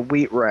butter, and a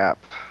wheat wrap.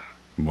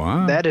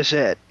 What? That is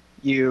it.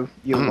 You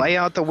lay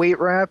out the wheat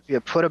wrap, you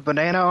put a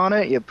banana on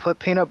it, you put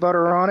peanut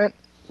butter on it,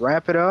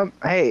 wrap it up.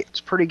 Hey, it's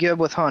pretty good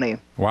with honey.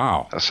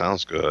 Wow. That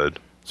sounds good.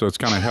 So it's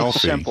kind of healthy.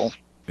 Simple.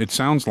 It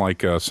sounds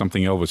like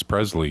something Elvis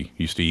Presley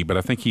used to eat, but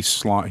I think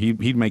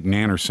he'd make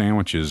nanner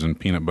sandwiches and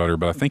peanut butter,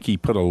 but I think he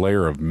put a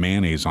layer of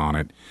mayonnaise on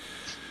it.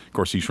 Of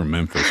course, he's from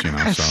Memphis,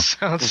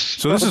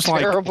 So this is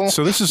terrible.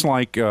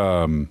 like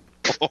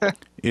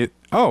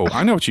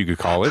I know what you could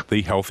call it,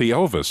 the Healthy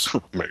Elvis.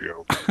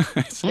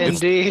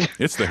 Indeed.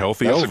 It's the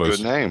Healthy That's Elvis. a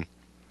good name.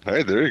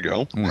 Hey, there you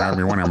go. We'll have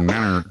you one of them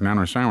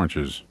nanner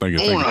sandwiches. Thank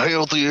you.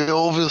 Healthy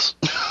Elvis.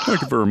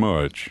 Thank you very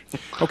much.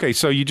 Okay,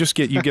 so you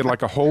get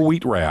like a whole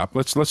wheat wrap.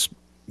 Let's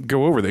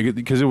go over that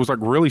because it was like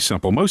really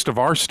simple. Most of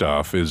our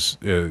stuff is,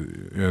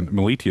 and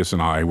Meletius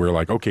and I, we're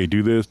like, okay,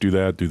 do this, do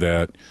that, do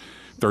that.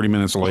 30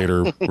 minutes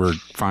later, we're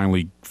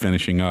finally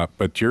finishing up.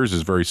 But yours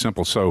is very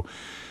simple. So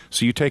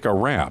you take a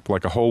wrap,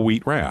 like a whole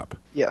wheat wrap.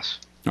 Yes.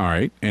 All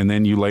right, and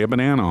then you lay a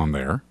banana on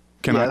there.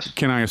 Can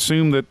I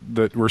assume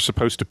that we're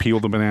supposed to peel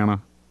the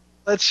banana?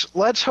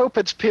 Let's hope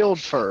it's peeled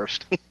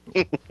first.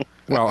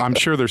 Well, I'm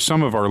sure there's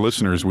some of our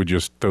listeners would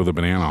just throw the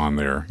banana on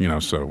there,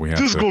 so we have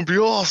This is going to be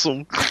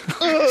awesome.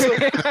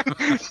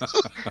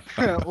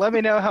 Let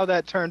me know how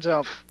that turns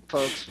out,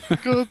 folks.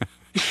 Good.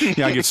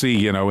 Yeah, I could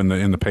see,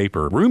 in the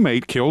paper,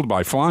 roommate killed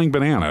by flying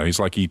banana. He's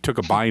like, he took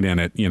a bite in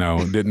it,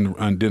 didn't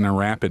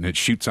unwrap it, and it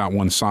shoots out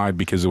one side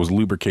because it was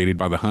lubricated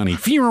by the honey.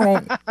 Hits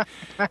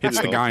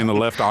the guy in the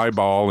left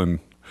eyeball, and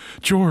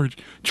George.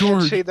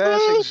 See,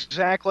 that's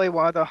exactly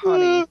why the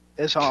honey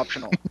is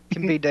optional.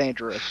 Can be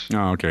dangerous.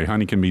 Oh, okay.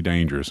 Honey can be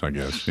dangerous, I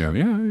guess. Yeah,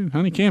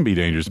 honey can be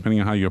dangerous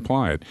depending on how you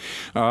apply it.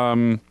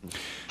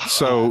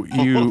 So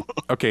you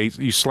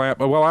slap.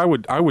 Well,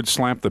 I would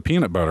slap the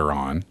peanut butter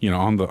on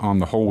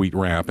the whole wheat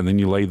wrap, and then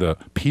you lay the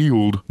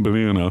peeled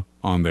banana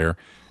on there,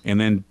 and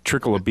then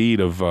trickle a bead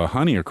of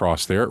honey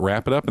across there,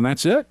 wrap it up, and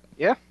that's it.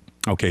 Yeah.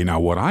 Okay. Now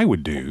what I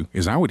would do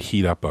is I would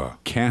heat up a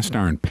cast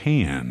iron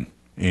pan.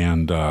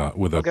 And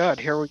with a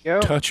here we go.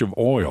 touch of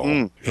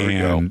oil,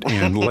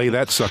 and lay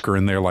that sucker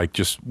in there like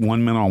just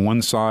 1 minute on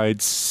one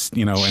side,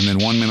 and then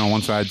 1 minute on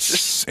one side,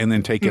 and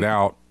then take it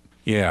out.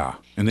 Yeah,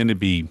 and then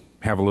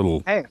have a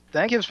little. Hey,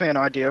 that gives me an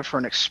idea for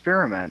an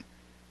experiment.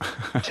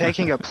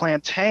 Taking a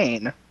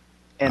plantain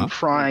and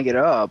frying it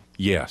up.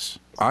 Yes,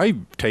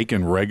 I've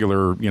taken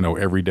regular,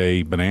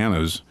 everyday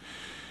bananas,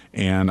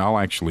 and I'll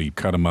actually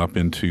cut them up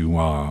into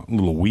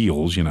little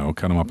wheels, cut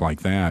them up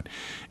like that,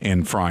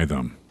 and fry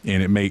them.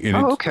 And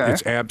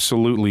it's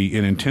absolutely,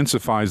 it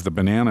intensifies the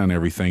banana and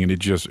everything, and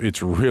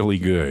it's really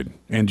good.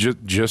 And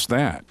just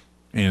that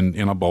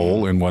in a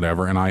bowl and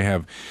whatever. And I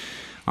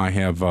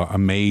have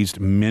amazed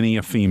many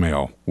a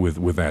female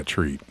with that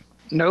treat.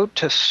 Note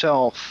to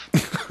self.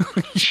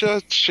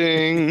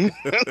 Cha-ching.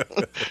 Wait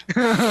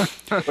a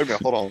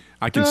minute, hold on.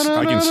 I can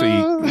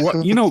see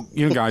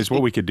what guys,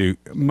 what we could do.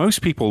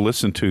 Most people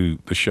listen to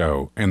the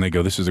show and they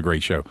go, "This is a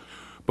great show,"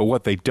 but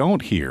what they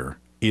don't hear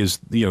is,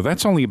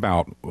 that's only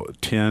about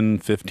 10,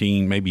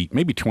 15, maybe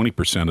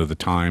 20% of the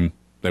time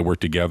that we're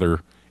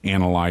together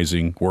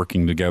analyzing,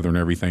 working together and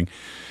everything.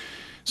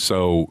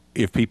 So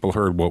if people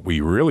heard what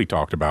we really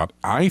talked about,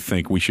 I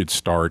think we should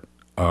start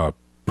a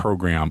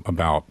program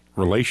about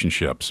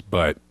relationships,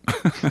 but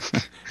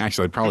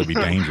actually it'd probably be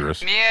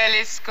dangerous.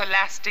 Merely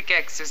scholastic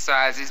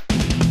exercises.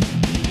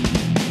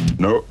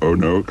 No,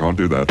 can't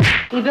do that.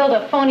 We build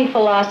a phony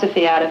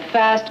philosophy out of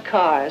fast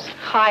cars,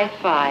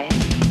 hi-fi.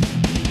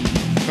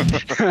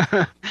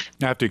 I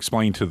have to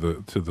explain to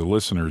the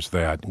listeners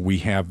that we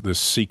have this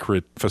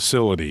secret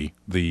facility,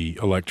 the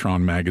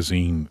Electron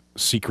Magazine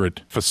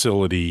secret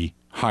facility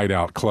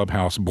hideout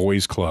clubhouse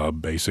boys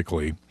club,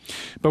 basically.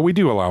 But we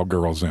do allow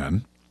girls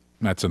in.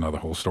 That's another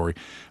whole story.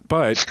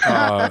 But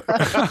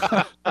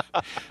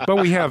but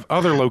we have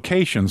other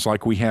locations,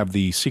 like we have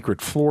the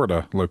secret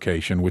Florida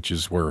location, which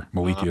is where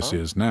Meletius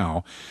is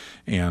now.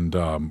 And,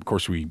 of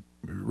course, we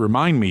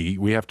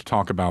have to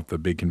talk about the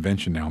big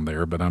convention down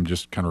there, but I'm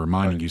just kind of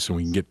reminding you so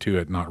we can get to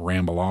it, not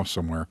ramble off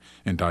somewhere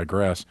and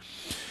digress.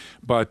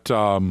 But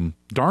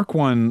Dark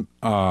One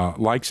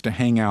likes to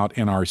hang out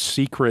in our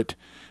secret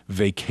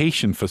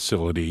vacation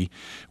facility,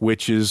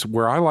 which is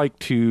where I like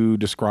to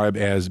describe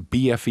as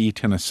BFE,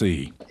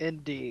 Tennessee.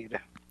 Indeed.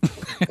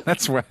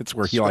 That's where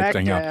he likes to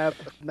hang out.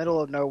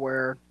 Middle of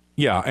nowhere.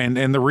 Yeah,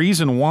 and the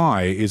reason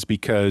why is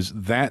because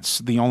that's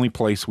the only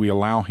place we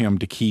allow him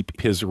to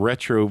keep his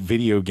retro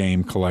video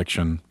game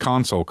collection,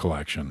 console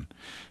collection,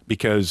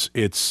 because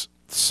it's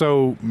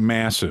so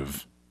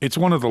massive. It's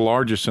one of the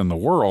largest in the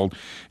world,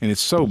 and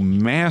it's so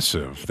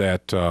massive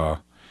that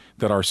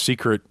our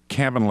secret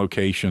cabin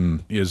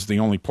location is the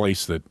only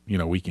place that,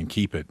 we can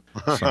keep it.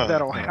 So,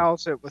 that'll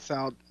house it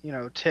without,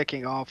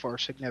 ticking off our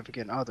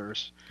significant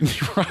others.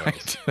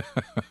 Right.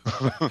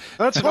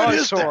 That's my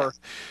sore.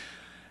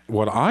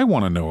 What I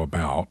want to know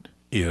about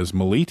is,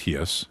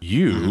 Meletius,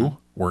 you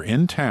were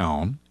in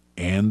town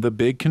and the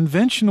big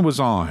convention was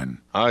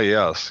on. Oh,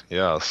 yes.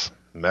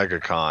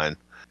 MegaCon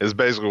is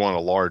basically one of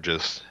the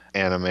largest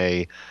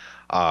anime,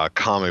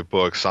 comic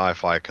book,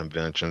 sci-fi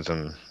conventions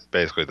in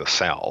basically the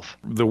South.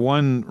 The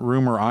one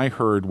rumor I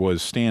heard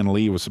was Stan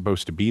Lee was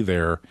supposed to be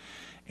there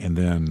and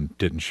then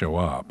didn't show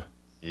up.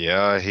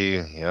 Yeah,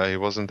 he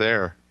wasn't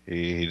there.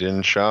 He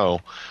didn't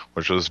show,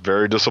 which was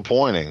very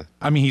disappointing.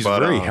 I mean, he's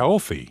very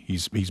healthy.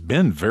 He's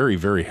been very,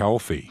 very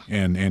healthy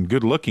and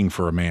good looking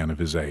for a man of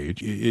his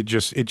age. It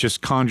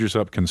just conjures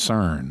up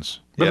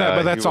concerns.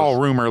 But that's all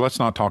rumor. Let's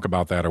not talk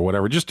about that or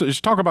whatever.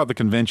 Just talk about the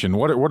convention.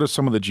 What are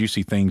some of the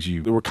juicy things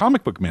there were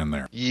comic book men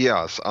there?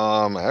 Yes.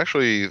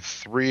 Actually,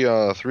 three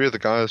of the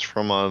guys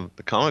from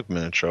the Comic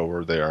Men show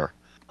were there.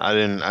 I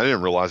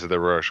didn't realize that they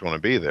were actually going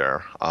to be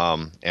there.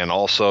 And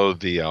also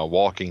the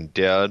Walking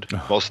Dead.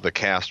 Most of the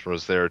cast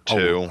was there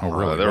too. Oh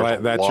really?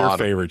 That's your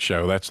favorite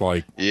show. That's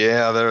like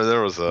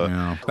there was a.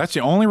 Yeah. That's the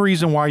only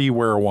reason why you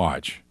wear a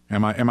watch.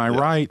 Am I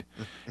right?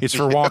 It's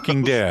for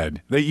Walking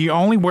Dead. That you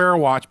only wear a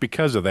watch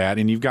because of that,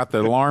 and you've got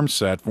the alarm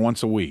set for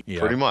once a week. Yeah.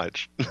 Pretty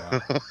much. Yeah.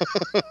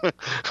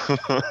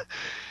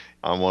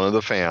 I'm one of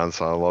the fans.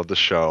 I love the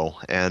show,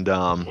 and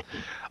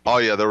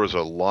there was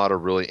a lot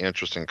of really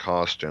interesting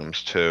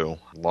costumes too.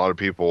 A lot of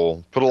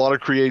people put a lot of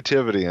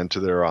creativity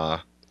into their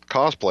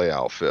cosplay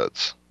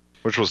outfits,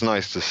 which was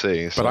nice to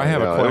see. But I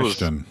have a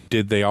question.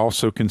 Did they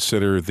also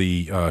consider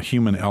the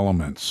human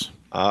elements?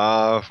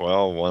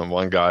 Well,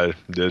 one guy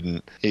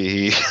didn't.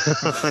 He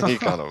he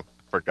kind of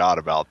forgot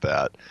about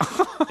that.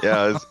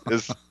 Yeah,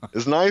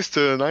 it's nice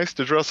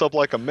to dress up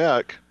like a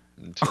mech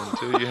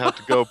until you have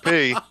to go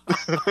pee.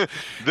 then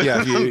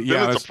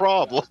it's a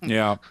problem.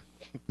 Yeah,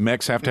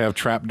 mechs have to have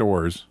trap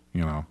doors.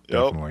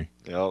 Definitely.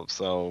 Yep.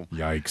 So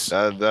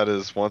yikes. That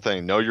is one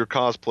thing. Know your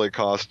cosplay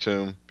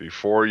costume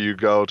before you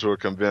go to a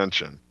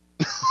convention.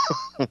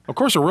 Of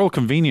course, a real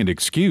convenient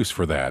excuse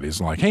for that is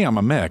like, hey, I'm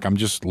a mech. I'm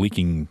just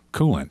leaking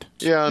coolant.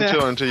 Yeah,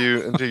 until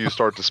you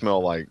start to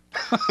smell like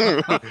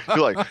you're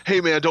like,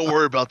 hey man, don't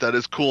worry about that.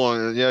 It's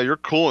coolant. Yeah, your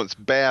coolant's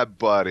bad,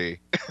 buddy.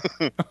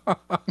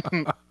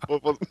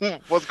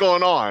 What's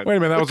going on? Wait a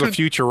minute, that was a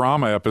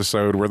Futurama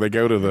episode where they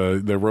go to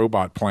the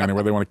robot planet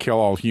where they want to kill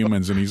all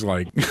humans, and he's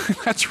like,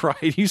 that's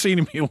right. You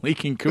seem to be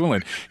leaking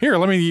coolant. Here,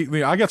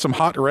 I got some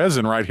hot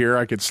resin right here.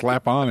 I could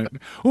slap on it.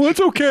 Oh,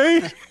 it's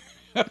okay.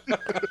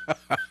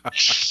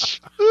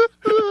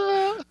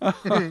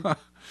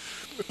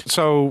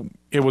 So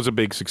it was a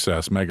big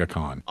success,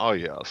 MegaCon. Oh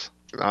yes,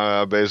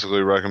 I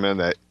basically recommend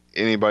that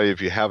anybody,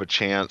 if you have a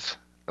chance,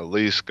 at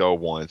least go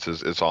once.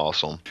 It's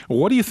awesome.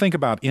 What do you think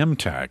about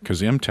MTAC?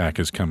 Because MTAC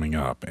is coming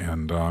up,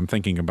 and I'm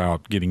thinking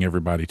about getting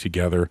everybody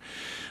together.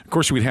 Of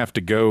course, we'd have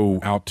to go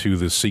out to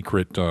the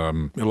secret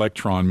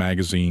Electron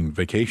Magazine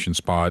vacation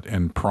spot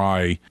and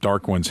pry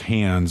Dark One's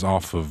hands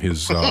off of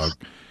his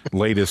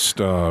latest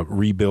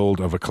rebuild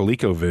of a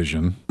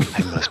ColecoVision.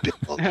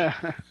 I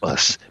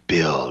must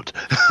build.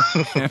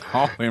 And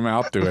haul him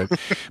out to it.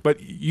 But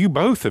you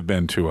both have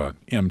been to a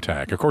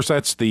MTAC. Of course,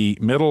 that's the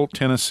Middle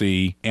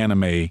Tennessee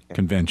Anime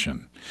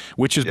Convention,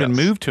 which has been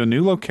moved to a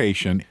new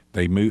location.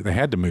 They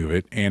had to move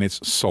it, and it's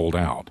sold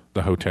out.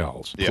 The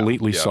hotels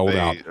completely sold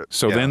out.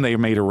 So then they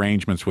made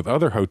arrangements with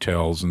other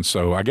hotels, and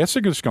so I guess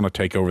they're just going to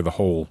take over the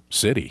whole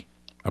city,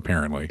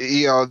 apparently.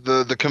 Yeah,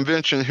 the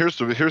convention. Here's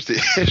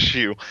the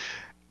issue.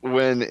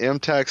 When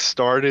MTAC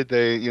started,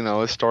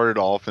 it started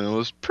off and it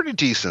was pretty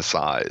decent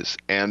size,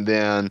 and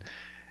then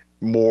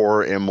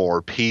more and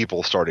more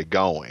people started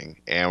going,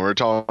 and we're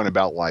talking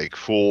about like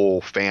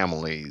full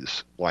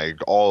families, like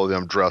all of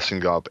them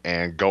dressing up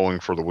and going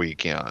for the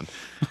weekend.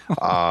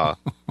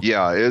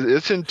 Yeah,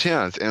 it's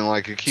intense, and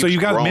like it keeps. So you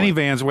got growing.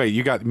 minivans. Wait,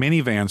 you got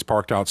minivans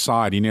parked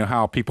outside. You know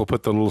how people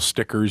put the little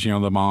stickers, you know,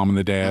 the mom and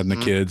the dad and the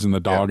kids and the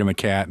dog and the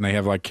cat, and they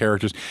have like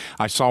characters.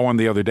 I saw one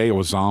the other day. It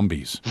was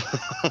zombies,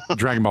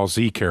 Dragon Ball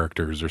Z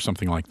characters or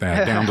something like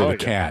that, down to the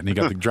cat, and you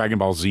got the Dragon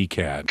Ball Z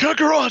cat.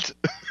 Kakarot!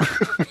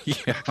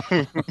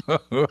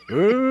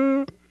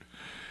 Yeah.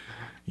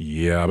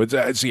 Yeah,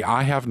 but see,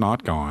 I have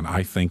not gone.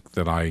 I think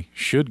that I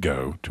should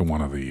go to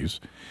one of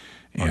these.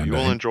 And you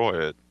will enjoy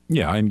it.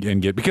 Yeah,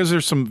 and get, because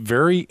there's some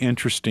very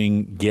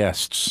interesting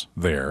guests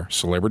there,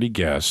 celebrity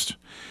guests.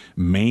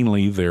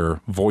 Mainly they're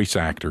voice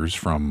actors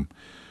from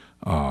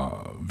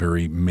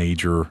very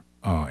major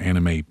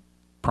anime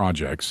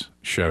projects,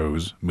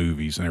 shows,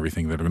 movies, and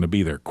everything that are going to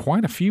be there.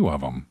 Quite a few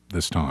of them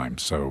this time.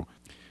 So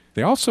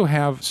they also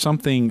have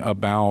something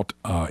about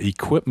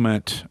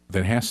equipment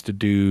that has to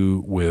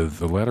do with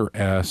the letter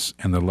S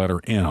and the letter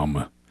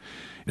M.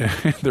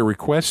 They're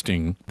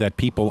requesting that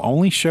people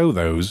only show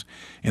those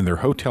in their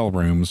hotel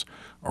rooms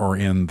or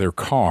in their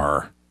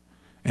car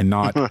and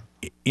not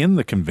in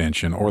the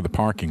convention or the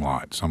parking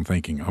lot. So I'm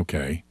thinking,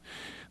 okay,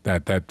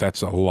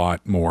 that's a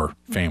lot more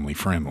family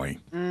friendly.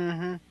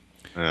 Mm-hmm.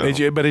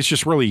 Yeah. But it's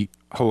just really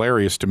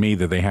hilarious to me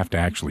that they have to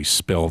actually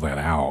spell that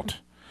out.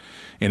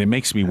 And it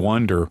makes me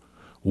wonder,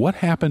 what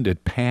happened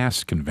at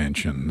past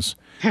conventions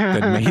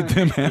that made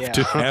them have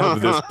to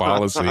have this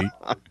policy?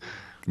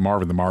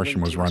 Marvin the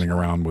Martian was running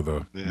around with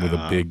a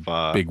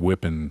big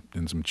whip and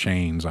some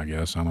chains, I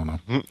guess. I don't know.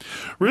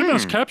 We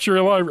must capture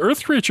a live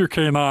Earth creature,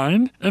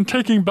 K9, and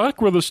take him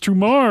back with us to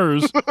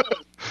Mars.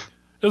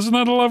 Isn't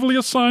that a lovely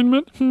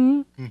assignment?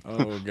 Oh,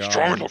 God.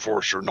 Strong enough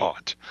force or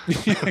not.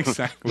 Yeah,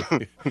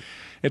 exactly.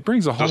 It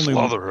brings a whole this new...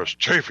 leather is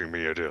chafing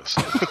me, it is.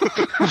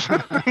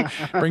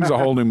 brings a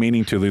whole new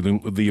meaning to the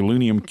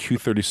Alunium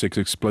Q36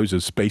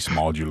 explosive space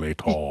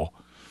modulator.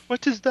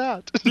 What is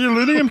that? The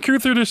Alunium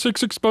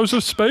Q36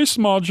 explosive space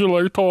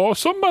modulator.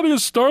 Somebody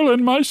has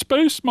stolen my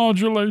space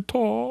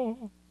modulator.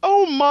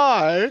 Oh,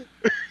 my.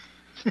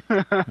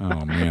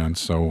 Oh, man.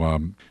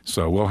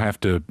 So we'll have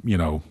to,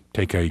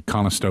 take a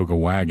Conestoga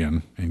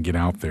wagon and get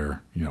out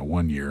there,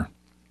 one year.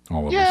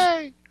 All of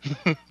us.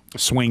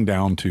 Swing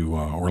down to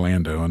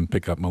Orlando and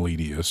pick up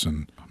Meletius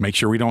and make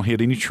sure we don't hit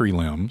any tree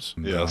limbs.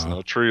 Yes,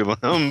 no tree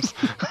limbs.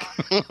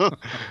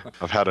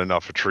 I've had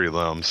enough of tree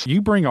limbs.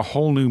 You bring a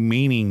whole new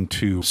meaning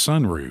to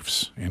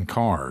sunroofs in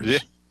cars. Yeah.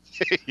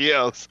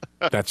 Yes.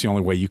 That's the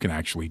only way you can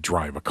actually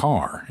drive a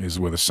car is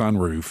with a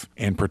sunroof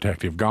and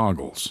protective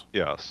goggles.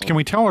 Yes. Can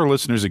we tell our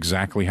listeners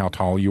exactly how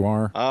tall you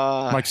are?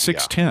 Like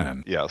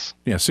 6'10". Yeah. Yes.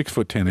 Yeah,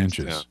 6'10"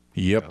 inches.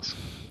 Yep. Yes.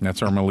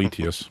 That's our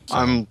Meletius.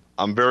 So.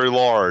 I'm very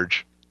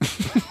large.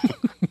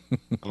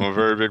 I'm a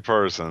very big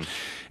person.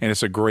 And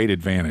it's a great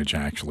advantage,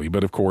 actually.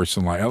 But, of course,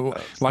 and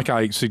like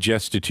I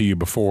suggested to you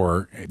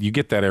before, you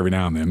get that every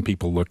now and then.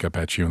 People look up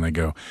at you and they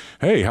go,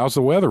 hey, how's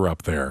the weather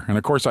up there? And,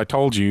 of course, I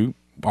told you,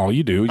 all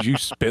you do is you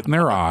spit in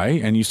their eye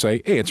and you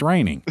say, hey, it's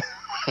raining.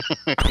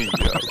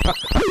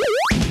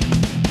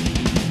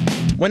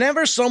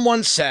 Whenever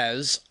someone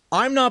says,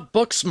 I'm not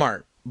book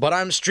smart, but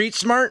I'm street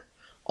smart,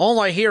 all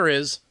I hear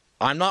is,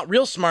 I'm not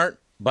real smart,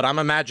 but I'm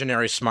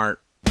imaginary smart.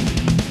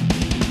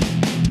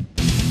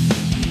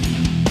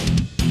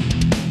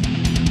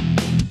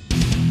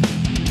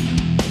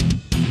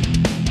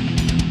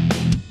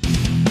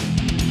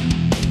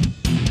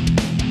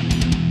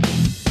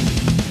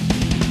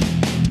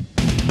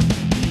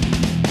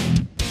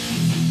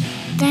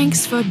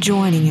 Thanks for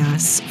joining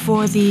us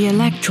for the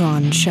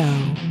Electron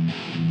Show,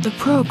 the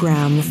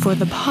program for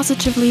the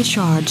positively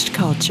charged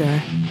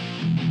culture.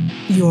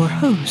 Your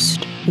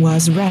host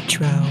was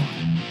Retro.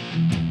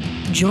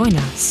 Join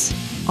us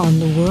on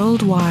the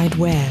World Wide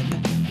Web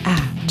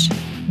at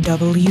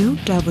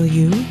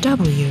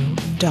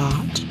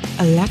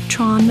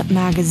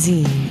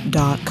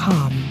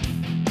www.electronmagazine.com.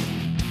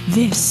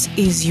 This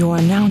is your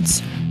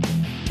announcer,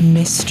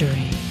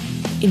 Mystery,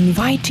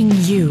 inviting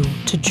you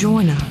to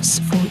join us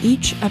for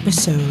each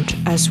episode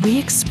as we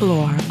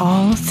explore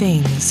all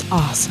things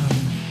awesome.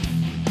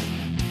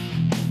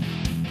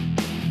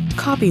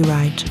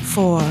 Copyright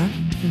for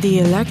The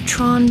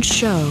Electron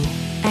Show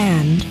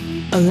and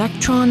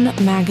Electron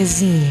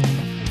Magazine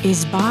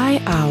is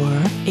by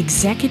our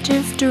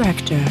Executive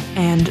Director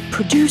and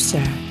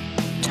Producer,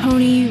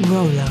 Tony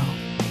Rollo.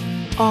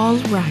 All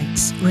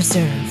rights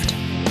reserved.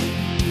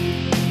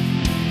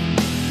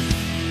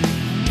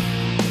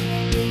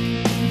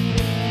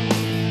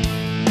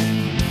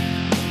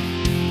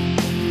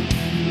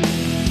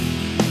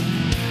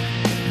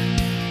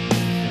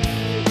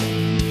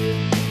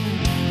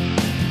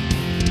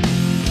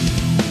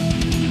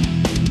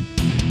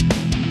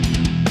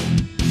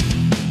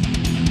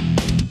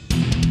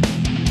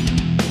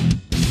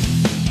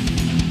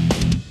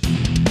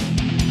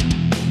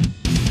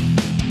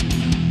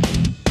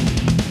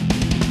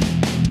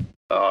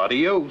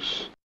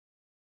 Adios.